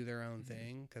do their own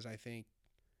thing, because I think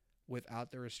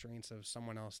without the restraints of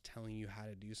someone else telling you how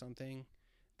to do something,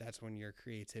 that's when your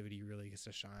creativity really gets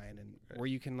to shine, and where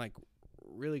you can like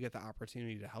really get the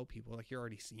opportunity to help people. Like you're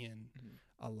already seeing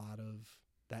a lot of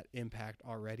that impact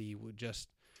already with just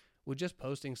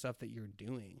posting stuff that you're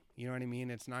doing. You know what I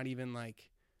mean? It's not even like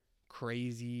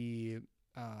crazy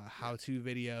how-to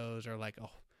videos or like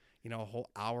a whole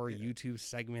hour YouTube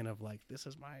segment of like, this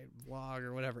is my vlog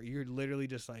or whatever. You're literally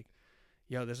just like,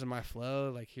 yo, this is my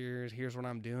flow. Like here's what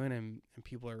I'm doing, and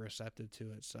people are receptive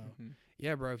to it. So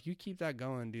yeah, bro, if you keep that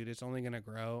going, dude, it's only going to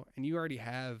grow. And you already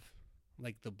have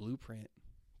like the blueprint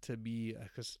to be a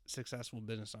successful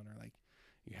business owner. Like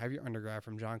you have your undergrad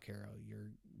from John Carroll.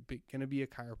 You're going to be a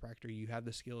chiropractor. You have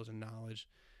the skills and knowledge.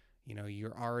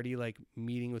 You're already like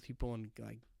meeting with people and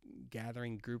like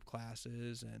gathering group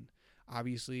classes, and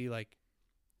obviously like,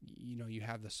 you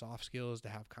have the soft skills to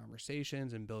have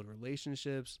conversations and build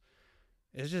relationships.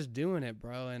 It's just doing it,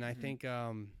 bro. And I think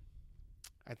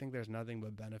there's nothing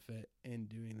but benefit in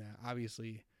doing that.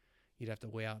 Obviously, you'd have to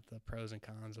weigh out the pros and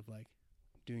cons of like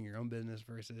doing your own business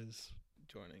versus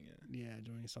joining it. Yeah,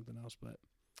 joining something else. But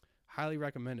highly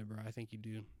recommend it, bro. I think you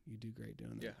do great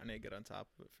doing that. Yeah, I need to get on top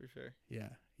of it for sure. Yeah,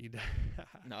 you do.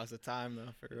 Now's the time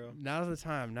though, for real. Now's the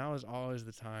time. Now is always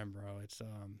the time, bro.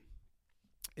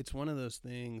 It's one of those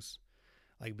things,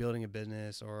 like building a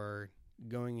business or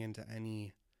going into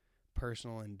any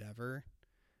personal endeavor.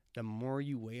 The more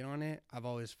you wait on it, I've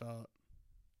always felt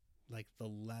like the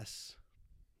less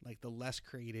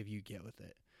creative you get with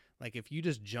it. Like if you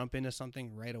just jump into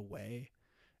something right away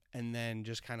and then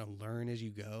just kind of learn as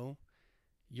you go,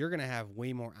 you're going to have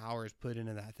way more hours put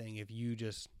into that thing. If you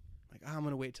just like, I'm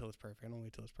going to wait till it's perfect. I'm going to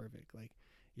wait till it's perfect. Like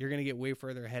you're going to get way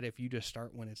further ahead if you just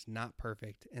start when it's not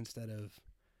perfect instead of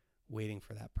waiting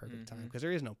for that perfect time. Because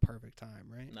there is no perfect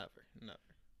time, right? Never.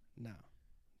 No,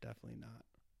 definitely not.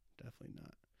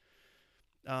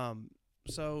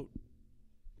 So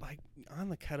like on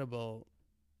the kettlebell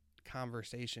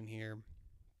conversation here,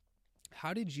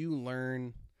 how did you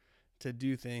learn to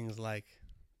do things like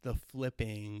the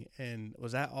flipping? And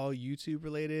was that all YouTube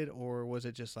related, or was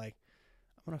it just like,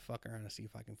 I'm gonna fuck around and see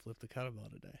if I can flip the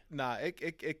kettlebell today? Nah,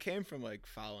 it came from like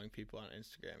following people on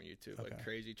Instagram and YouTube, Okay. like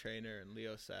Crazy Trainer and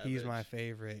Leo Savage. He's my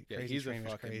favorite. Yeah, Crazy he's a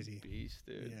Trainer's fucking crazy beast,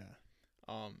 dude.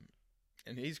 Yeah.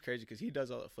 And he's crazy because he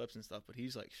does all the flips and stuff, but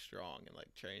he's like strong and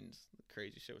like trains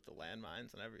crazy shit with the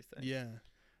landmines and everything. Yeah.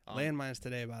 Landmines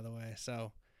today, by the way.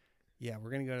 So, yeah,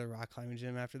 we're gonna go to the rock climbing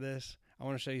gym after this. I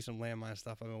want to show you some landmine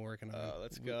stuff I've been working on. Oh,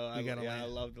 let's go. I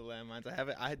love the landmines.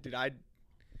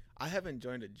 I haven't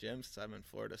joined a gym since I'm in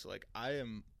Florida, so like I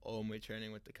am only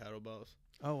training with the kettlebells.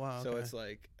 Oh wow. So okay. it's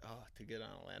like, to get on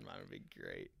a landmine would be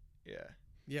great. Yeah.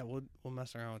 Yeah, we'll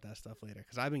mess around with that stuff later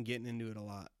because I've been getting into it a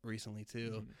lot recently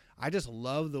too. Mm-hmm. I just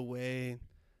love the way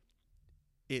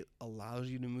it allows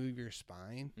you to move your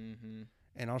spine,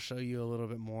 and I'll show you a little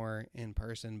bit more in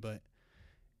person. But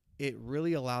it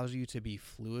really allows you to be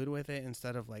fluid with it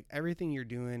instead of like everything you're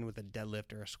doing with a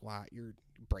deadlift or a squat. Your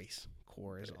brace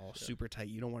core is all super tight.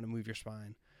 You don't want to move your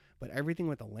spine. But everything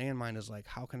with the landmine is like,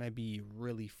 how can I be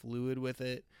really fluid with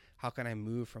it? How can I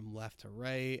move from left to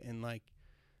right? And like,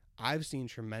 I've seen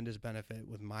tremendous benefit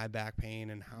with my back pain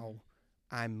and how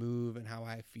I move and how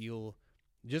I feel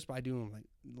just by doing like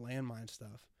landmine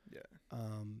stuff. Yeah.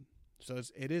 So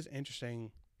it is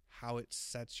interesting how it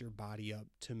sets your body up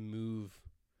to move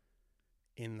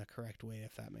in the correct way,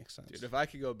 if that makes sense. Dude, if I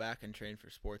could go back and train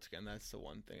for sports again, that's the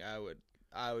one thing I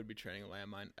would be training a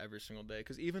landmine every single day.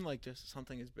 Because even like just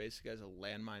something as basic as a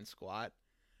landmine squat,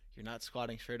 you're not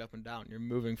squatting straight up and down. You're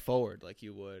moving forward like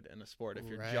you would in a sport if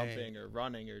you're jumping or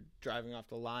running or driving off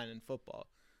the line in football.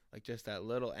 Like just that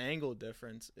little angle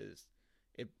difference it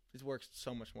works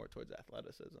so much more towards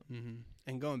athleticism. Mm-hmm.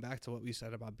 And going back to what we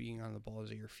said about being on the balls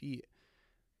of your feet,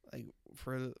 like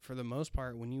for the most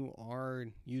part, when you are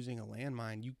using a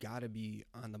landmine, you got to be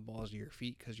on the balls of your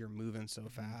feet because you're moving so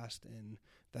fast, and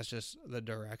that's just the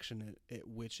direction at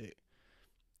which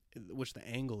the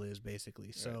angle is basically.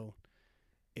 Right. So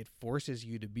it forces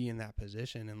you to be in that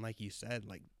position, and like you said,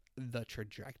 like the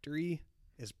trajectory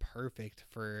is perfect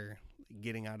for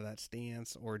getting out of that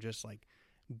stance or just like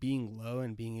being low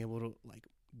and being able to like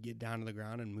get down to the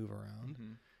ground and move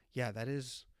around. Yeah, that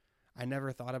is. I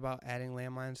never thought about adding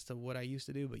landmines to what I used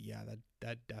to do, but yeah,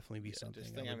 that definitely be something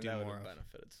I would do more of.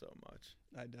 Benefited so much.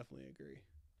 I definitely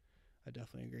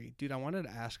agree. Dude, I wanted to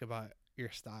ask about your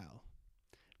style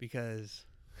because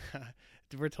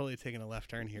we're totally taking a left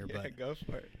turn here, but go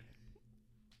for it.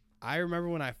 I remember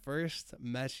when I first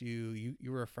met you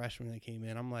were a freshman that came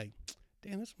in. I'm like,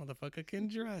 damn, this motherfucker can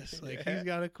dress. Like, he's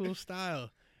got a cool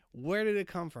style. Where did it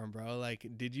come from, bro? Like,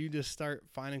 did you just start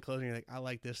finding clothes and you're like, I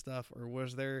like this stuff? Or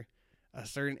was there a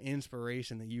certain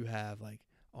inspiration that you have, like,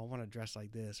 oh, I want to dress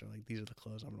like this, or like, these are the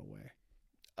clothes I'm going to wear?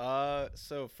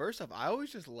 So first off, I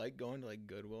always just like going to like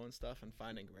Goodwill and stuff and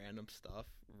finding random stuff,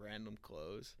 random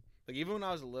clothes. Like even when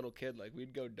I was a little kid, like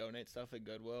we'd go donate stuff at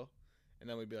Goodwill, and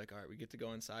then we'd be like, all right, we get to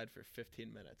go inside for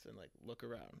 15 minutes and like look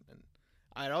around. And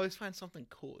I'd always find something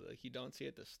cool like you don't see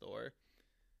at the store.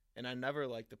 And I never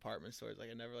liked department stores. Like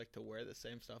I never like to wear the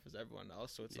same stuff as everyone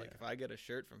else. So it's like if I get a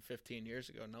shirt from 15 years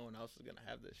ago, no one else is gonna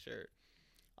have this shirt.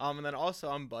 And then also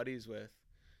I'm buddies with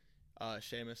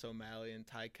Seamus O'Malley and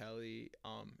Ty Kelly,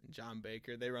 John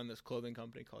Baker. They run this clothing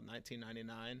company called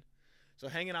 1999. So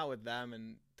hanging out with them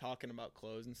and talking about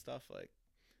clothes and stuff, like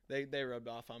they rubbed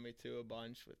off on me too a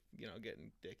bunch with,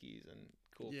 getting Dickies and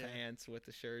cool pants with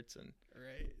the shirts and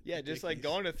just Dickies. Like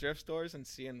going to thrift stores and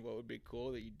seeing what would be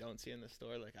cool that you don't see in the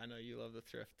store. Like I know you love the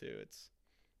thrift too. It's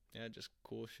just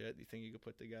cool shit you think you could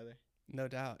put together. No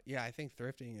doubt. Yeah, I think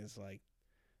thrifting is like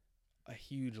a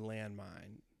huge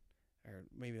landmine. Or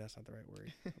maybe that's not the right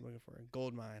word I'm looking for.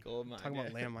 Gold mine. Talking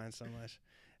about landmines so much.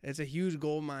 It's a huge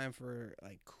gold mine for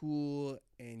like cool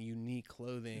and unique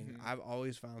clothing. I've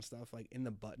always found stuff like in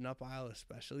the button-up aisle,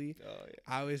 especially. Oh yeah.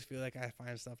 I always feel like I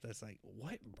find stuff that's like,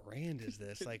 what brand is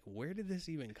this? Like, where did this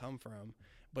even come from?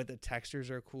 But the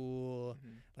textures are cool.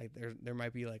 Like there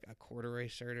might be like a corduroy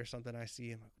shirt or something I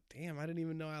see. I'm like, damn, I didn't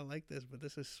even know I like this, but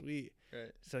this is sweet.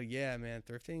 Right. So yeah, man,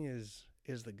 thrifting is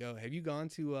the go. Have you gone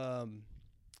to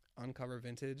Uncover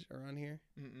Vintage around here?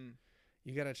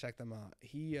 You gotta check them out.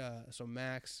 So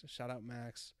Max, shout out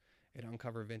Max at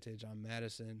Uncover Vintage on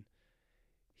Madison.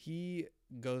 He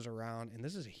goes around, and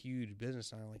this is a huge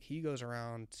business now. Like he goes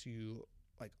around to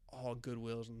like all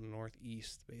Goodwills in the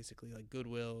Northeast, basically like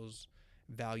Goodwills,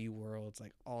 Value Worlds,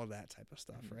 like all of that type of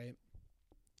stuff, right?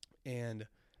 And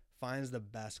finds the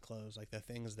best clothes, like the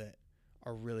things that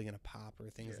are really gonna pop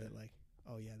or things that like,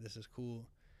 oh yeah, this is cool.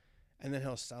 and then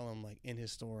he'll sell them like in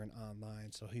his store and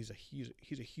online. So he's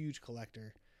a huge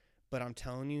collector. But I'm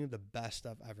telling you, the best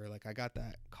stuff ever. Like, I got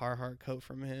that Carhartt coat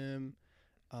from him.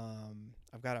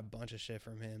 I've got a bunch of shit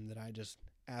from him that I just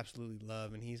absolutely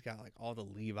love, and he's got like all the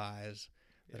Levi's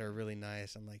that are really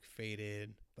nice and like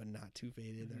faded, but not too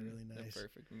faded. They're really nice. The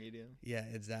perfect medium. Yeah,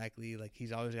 exactly. Like,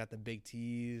 he's always got the big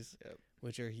tees,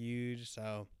 which are huge.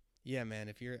 So yeah,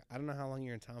 man. I don't know how long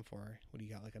you're in town for. What do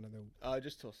you got? Like another?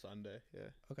 Just till Sunday. Yeah.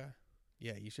 Okay.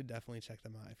 Yeah, you should definitely check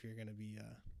them out if you're gonna be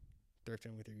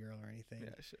thrifting with your girl or anything. Yeah,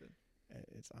 I should.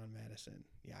 It's on Madison.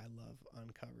 Yeah, I love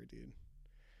Uncover, dude.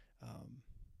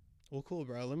 Well, cool,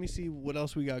 bro. Let me see what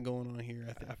else we got going on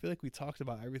here. I feel like we talked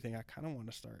about everything. I kind of want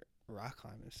to start rock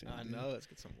climbing soon. I know. Let's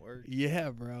get some work.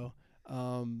 Yeah, bro.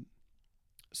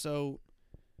 So,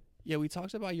 yeah, we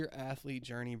talked about your athlete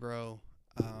journey, bro.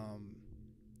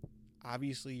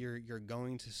 Obviously, you're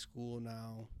going to school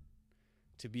now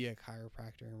to be a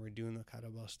chiropractor, and we're doing the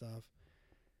kettlebell stuff.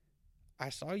 I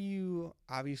saw you,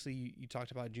 obviously, you talked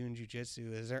about doing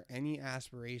jiu-jitsu. Is there any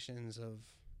aspirations of,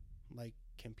 like,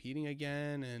 competing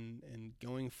again and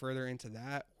going further into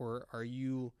that? Or are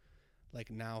you,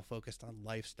 like, now focused on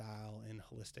lifestyle and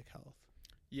holistic health?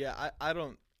 Yeah, I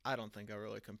don't think I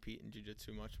really compete in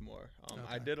jiu-jitsu much more. Okay.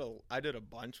 I did a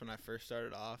bunch when I first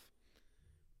started off.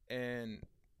 And,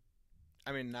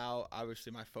 I mean, now,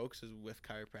 obviously, my focus is with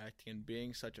chiropractic and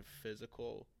being such a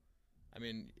physical. I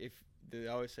mean, they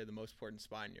always say the most important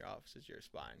spine in your office is your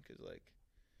spine, because, like,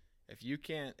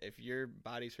 if your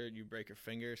body's hurt, you break your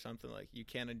finger or something, like, you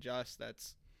can't adjust.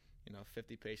 That's,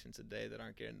 50 patients a day that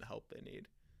aren't getting the help they need.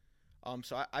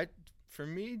 So I for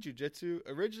me, jiu-jitsu,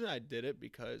 originally I did it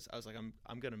because I was like,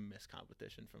 I'm gonna miss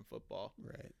competition from football,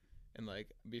 Right. and, like,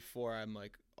 before I'm,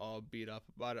 like, all beat up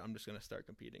about it, I'm just gonna start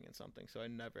competing in something so I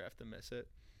never have to miss it.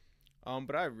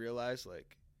 But I realized,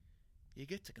 like, you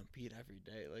get to compete every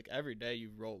day. Like, every day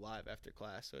you roll live after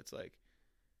class. So it's like,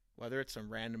 whether it's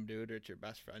some random dude or it's your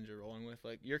best friend you're rolling with,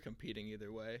 like, you're competing either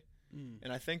way.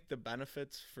 And I think the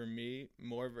benefits for me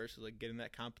more versus, like, getting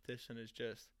that competition is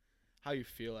just how you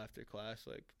feel after class.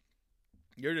 Like,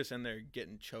 you're just in there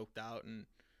getting choked out and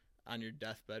on your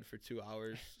deathbed for 2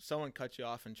 hours. Someone cuts you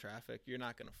off in traffic, you're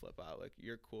not going to flip out. Like,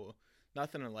 you're cool.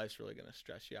 Nothing in life's really going to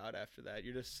stress you out after that.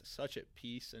 You're just such at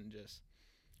peace and just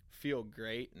feel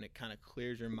great, and it kind of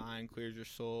clears your mind, clears your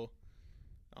soul.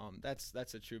 That's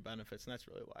the true benefits, and that's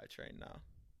really why I train now.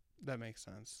 That makes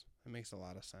sense. That makes a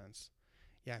lot of sense.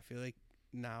 Yeah, I feel like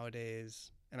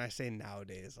nowadays, and I say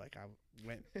nowadays, like,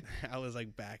 I was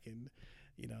like back in,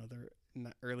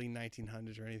 the early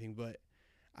 1900s or anything, but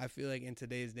I feel like in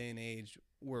today's day and age,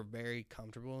 we're very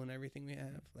comfortable in everything we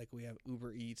have. Like, we have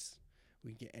Uber Eats,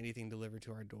 we can get anything delivered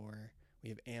to our door. We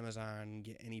have Amazon,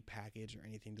 get any package or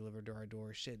anything delivered to our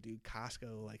door. Shit, dude,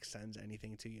 Costco, like, sends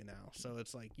anything to you now. So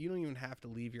it's like, you don't even have to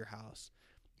leave your house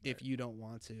if you don't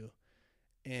want to.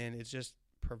 And it's just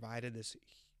provided this,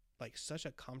 like, such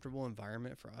a comfortable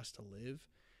environment for us to live.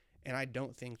 And I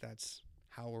don't think that's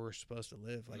how we're supposed to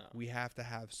live. Like, we have to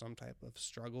have some type of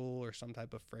struggle or some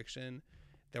type of friction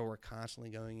that we're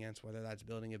constantly going against, whether that's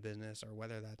building a business or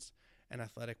whether that's an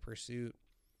athletic pursuit.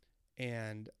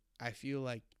 And I feel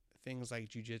like things like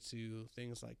jiu-jitsu,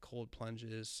 things like cold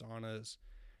plunges, saunas,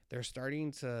 they're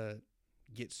starting to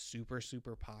get super,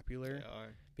 super popular. They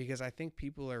are. Because I think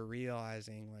people are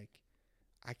realizing, like,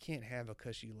 I can't have a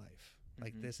cushy life.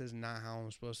 Like, this is not how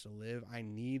I'm supposed to live. I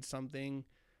need something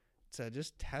to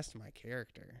just test my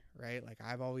character, right? Like,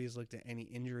 I've always looked at any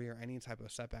injury or any type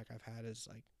of setback I've had as,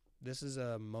 like, this is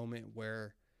a moment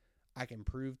where I can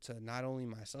prove to not only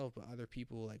myself but other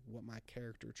people, like, what my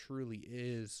character truly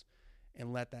is,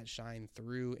 and let that shine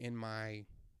through in my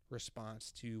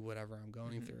response to whatever I'm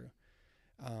going through.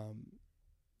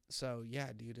 So yeah,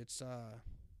 dude, it's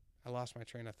I lost my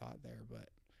train of thought there, but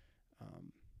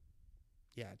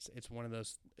yeah, it's one of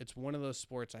those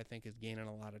sports I think is gaining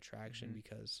a lot of traction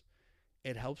because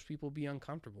it helps people be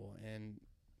uncomfortable, and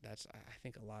I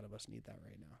think a lot of us need that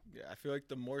right now. Yeah, I feel like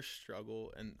the more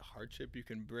struggle and hardship you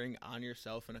can bring on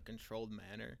yourself in a controlled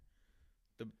manner,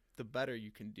 the better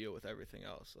you can deal with everything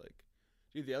else. Like,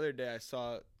 dude, the other day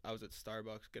I was at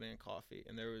Starbucks getting a coffee,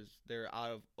 and they're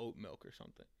out of oat milk or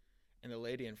something, and the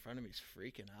lady in front of me is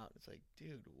freaking out. It's like,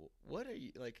 dude, what are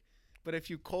you, like? But if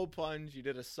you cold plunge, you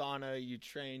did a sauna, you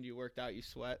trained, you worked out, you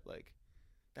sweat, like,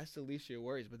 that's the least of your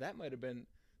worries. But that might have been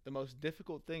the most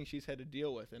difficult thing she's had to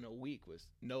deal with in a week, was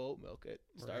no oat milk at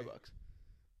Starbucks. Right.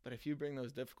 But if you bring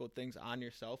those difficult things on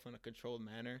yourself in a controlled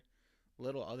manner,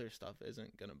 little other stuff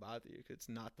isn't going to bother you, because it's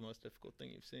not the most difficult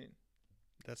thing you've seen.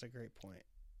 That's a great point.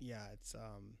 Yeah, it's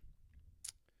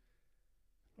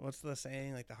what's the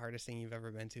saying? Like, the hardest thing you've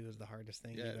ever been to is the hardest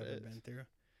thing you've ever been through.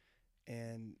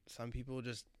 And some people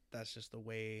that's just the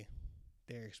way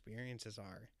their experiences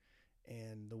are,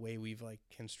 and the way we've like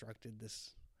constructed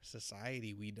this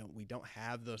society. We don't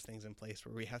have those things in place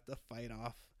where we have to fight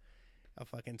off a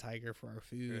fucking tiger for our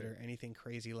food or anything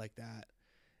crazy like that.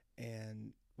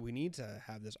 And we need to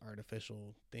have this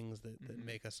artificial things that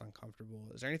make us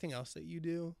uncomfortable. Is there anything else that you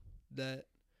do that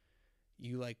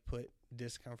you like put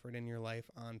discomfort in your life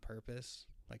on purpose,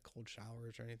 like cold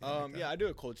showers or anything like that? Yeah, I do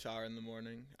a cold shower in the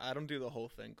morning. I don't do the whole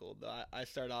thing cold though. I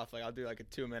start off like I'll do like a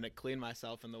 2-minute clean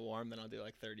myself in the warm, then I'll do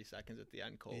like 30 seconds at the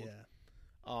end cold.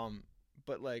 Yeah.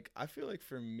 But like I feel like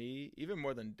for me, even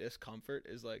more than discomfort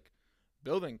is like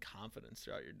building confidence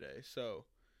throughout your day. So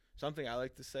something I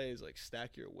like to say is like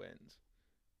stack your wins.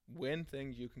 Win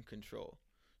things you can control.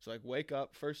 So like wake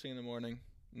up first thing in the morning,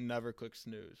 never click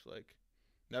snooze. Like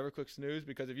never click snooze,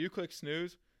 because if you click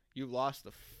snooze, you lost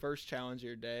the first challenge of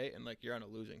your day and like you're on a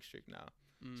losing streak now.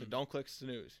 So don't click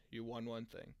snooze. You won one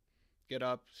thing. Get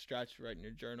up, stretch, write in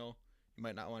your journal. You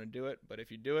might not want to do it, but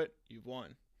if you do it, you've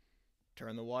won.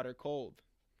 Turn the water cold.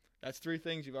 That's 3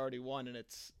 things you've already won, and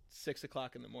it's 6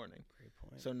 o'clock in the morning. Great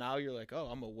point. So So now you're like, oh,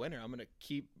 I'm a winner. I'm going to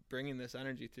keep bringing this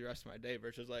energy through the rest of my day,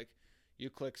 versus like you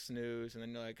click snooze and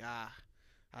then you're like,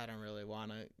 I don't really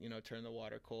want to, turn the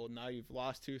water cold. Now you've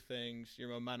lost 2 things. Your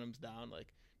momentum's down.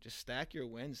 Like just stack your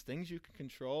wins, things you can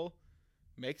control,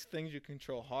 make things you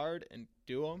control hard and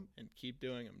do them and keep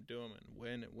doing them, and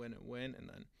win and win and win. And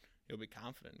then you'll be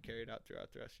confident and carry it out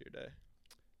throughout the rest of your day.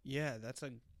 yeah, that's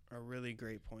a really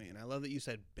great point. And I love that you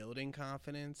said building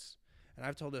confidence. And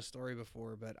I've told this story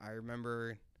before, but I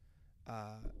remember,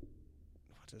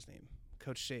 what's his name?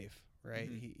 Coach Shafe, right?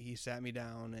 He sat me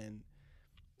down and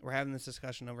we're having this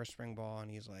discussion over spring ball, and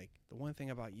he's like, the one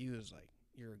thing about you is like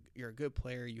you're a good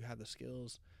player, you have the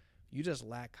skills, you just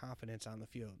lack confidence on the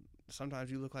field.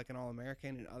 Sometimes you look like an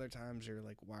All-American, and other times you're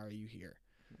like, why are you here?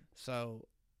 So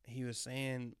he was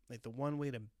saying like the one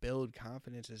way to build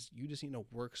confidence is you just need to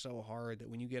work so hard that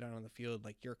when you get out on the field,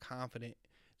 like you're confident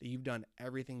that you've done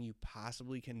everything you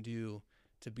possibly can do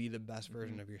to be the best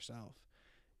version of yourself.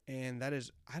 And that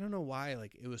is, I don't know why,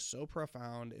 like it was so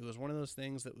profound. It was one of those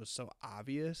things that was so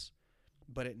obvious,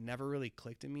 but it never really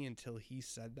clicked in me until he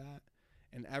said that.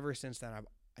 And ever since then,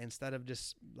 instead of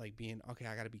just like being, okay,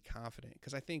 I got to be confident.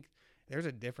 Because I think there's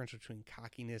a difference between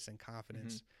cockiness and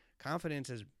confidence. Confidence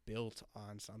is built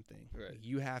on something. Right. Like,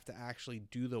 you have to actually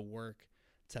do the work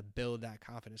to build that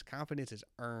confidence. Confidence is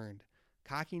earned.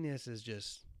 Cockiness is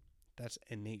just, that's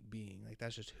innate being. Like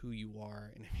that's just who you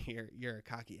are. And if you're a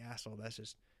cocky asshole, that's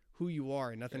just who you are.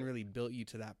 And nothing really built you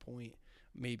to that point.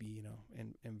 Maybe,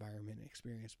 in environment and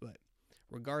experience. But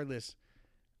regardless,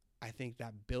 I think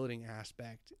that building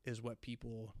aspect is what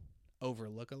people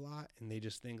overlook a lot. And they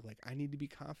just think like, I need to be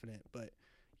confident. But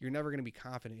you're never going to be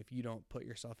confident if you don't put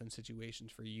yourself in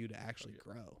situations for you to actually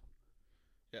grow.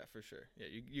 Yeah, for sure. Yeah,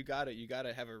 you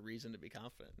gotta have a reason to be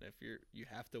confident. If you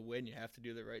have to win, you have to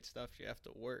do the right stuff, you have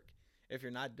to work. If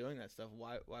you're not doing that stuff,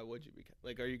 why would you be?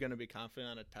 Like, are you gonna be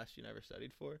confident on a test you never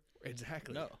studied for?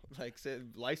 Exactly. No. Like,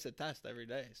 life's a test every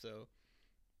day, so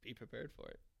be prepared for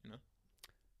it.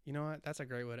 You know what? That's a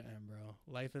great way to end, bro.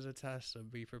 Life is a test, so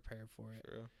be prepared for it.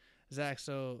 For real. Zach,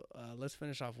 so let's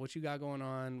finish off. What you got going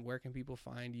on? Where can people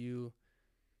find you?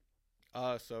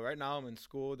 So right now I'm in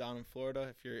school down in Florida.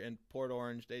 If you're in Port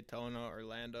Orange, Daytona,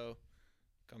 Orlando,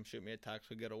 come shoot me a text.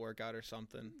 We'll get a workout or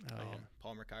something. Oh, yeah.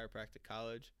 Palmer Chiropractic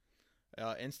College.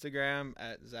 Instagram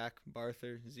at Zach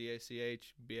Barther,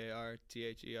 ZachBarther.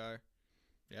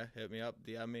 Yeah, hit me up,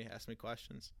 DM me, ask me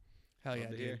questions. Hell Love yeah,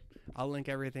 to dude. hear. I'll link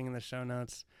everything in the show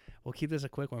notes. We'll keep this a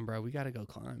quick one, bro. We got to go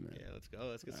climb, man. Yeah, let's go.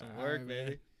 Let's get some All work, right, baby.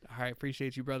 man. All right,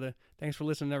 appreciate you, brother. Thanks for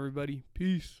listening, everybody.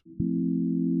 Peace.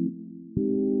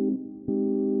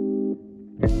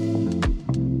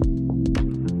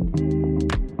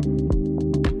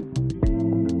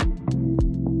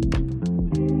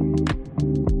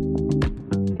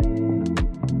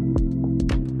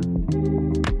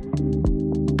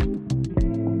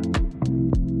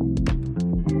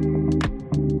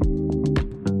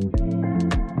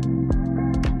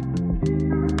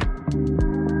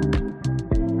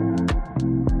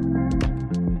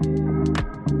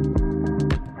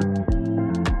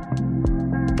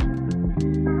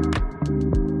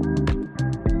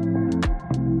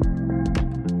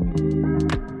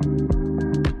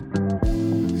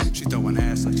 She throwing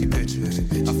ass like she pitching.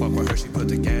 I fuck with her, she put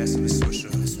the gas in the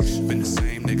swisher. Been the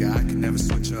same nigga, I can never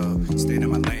switch up. Stayed in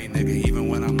my lane, nigga, even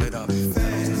when I'm lit up. Pedal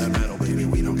to the metal, baby,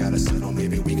 we don't gotta settle.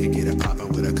 Maybe we could get it poppin'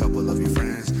 with a couple of your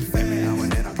friends. Every now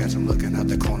and then I'll catch them looking out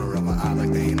the corner of my eye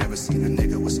like they ain't never seen a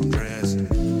nigga with some dreads.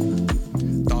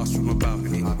 Thoughts from a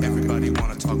balcony. Everybody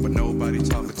wanna talk, but nobody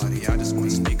talking to me. I just wanna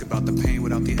speak about the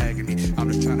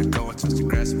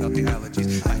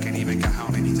keys. I can't even count how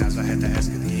many times I had to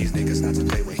ask these niggas not to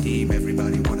play with him.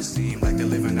 Everybody wanna seem like they're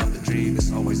living out the dream.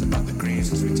 It's always about the green,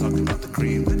 since we talked about the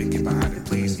cream. Let me get behind it,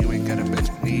 please. You ain't gotta bend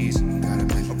your knees,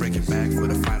 or break your back for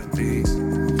the finer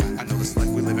things.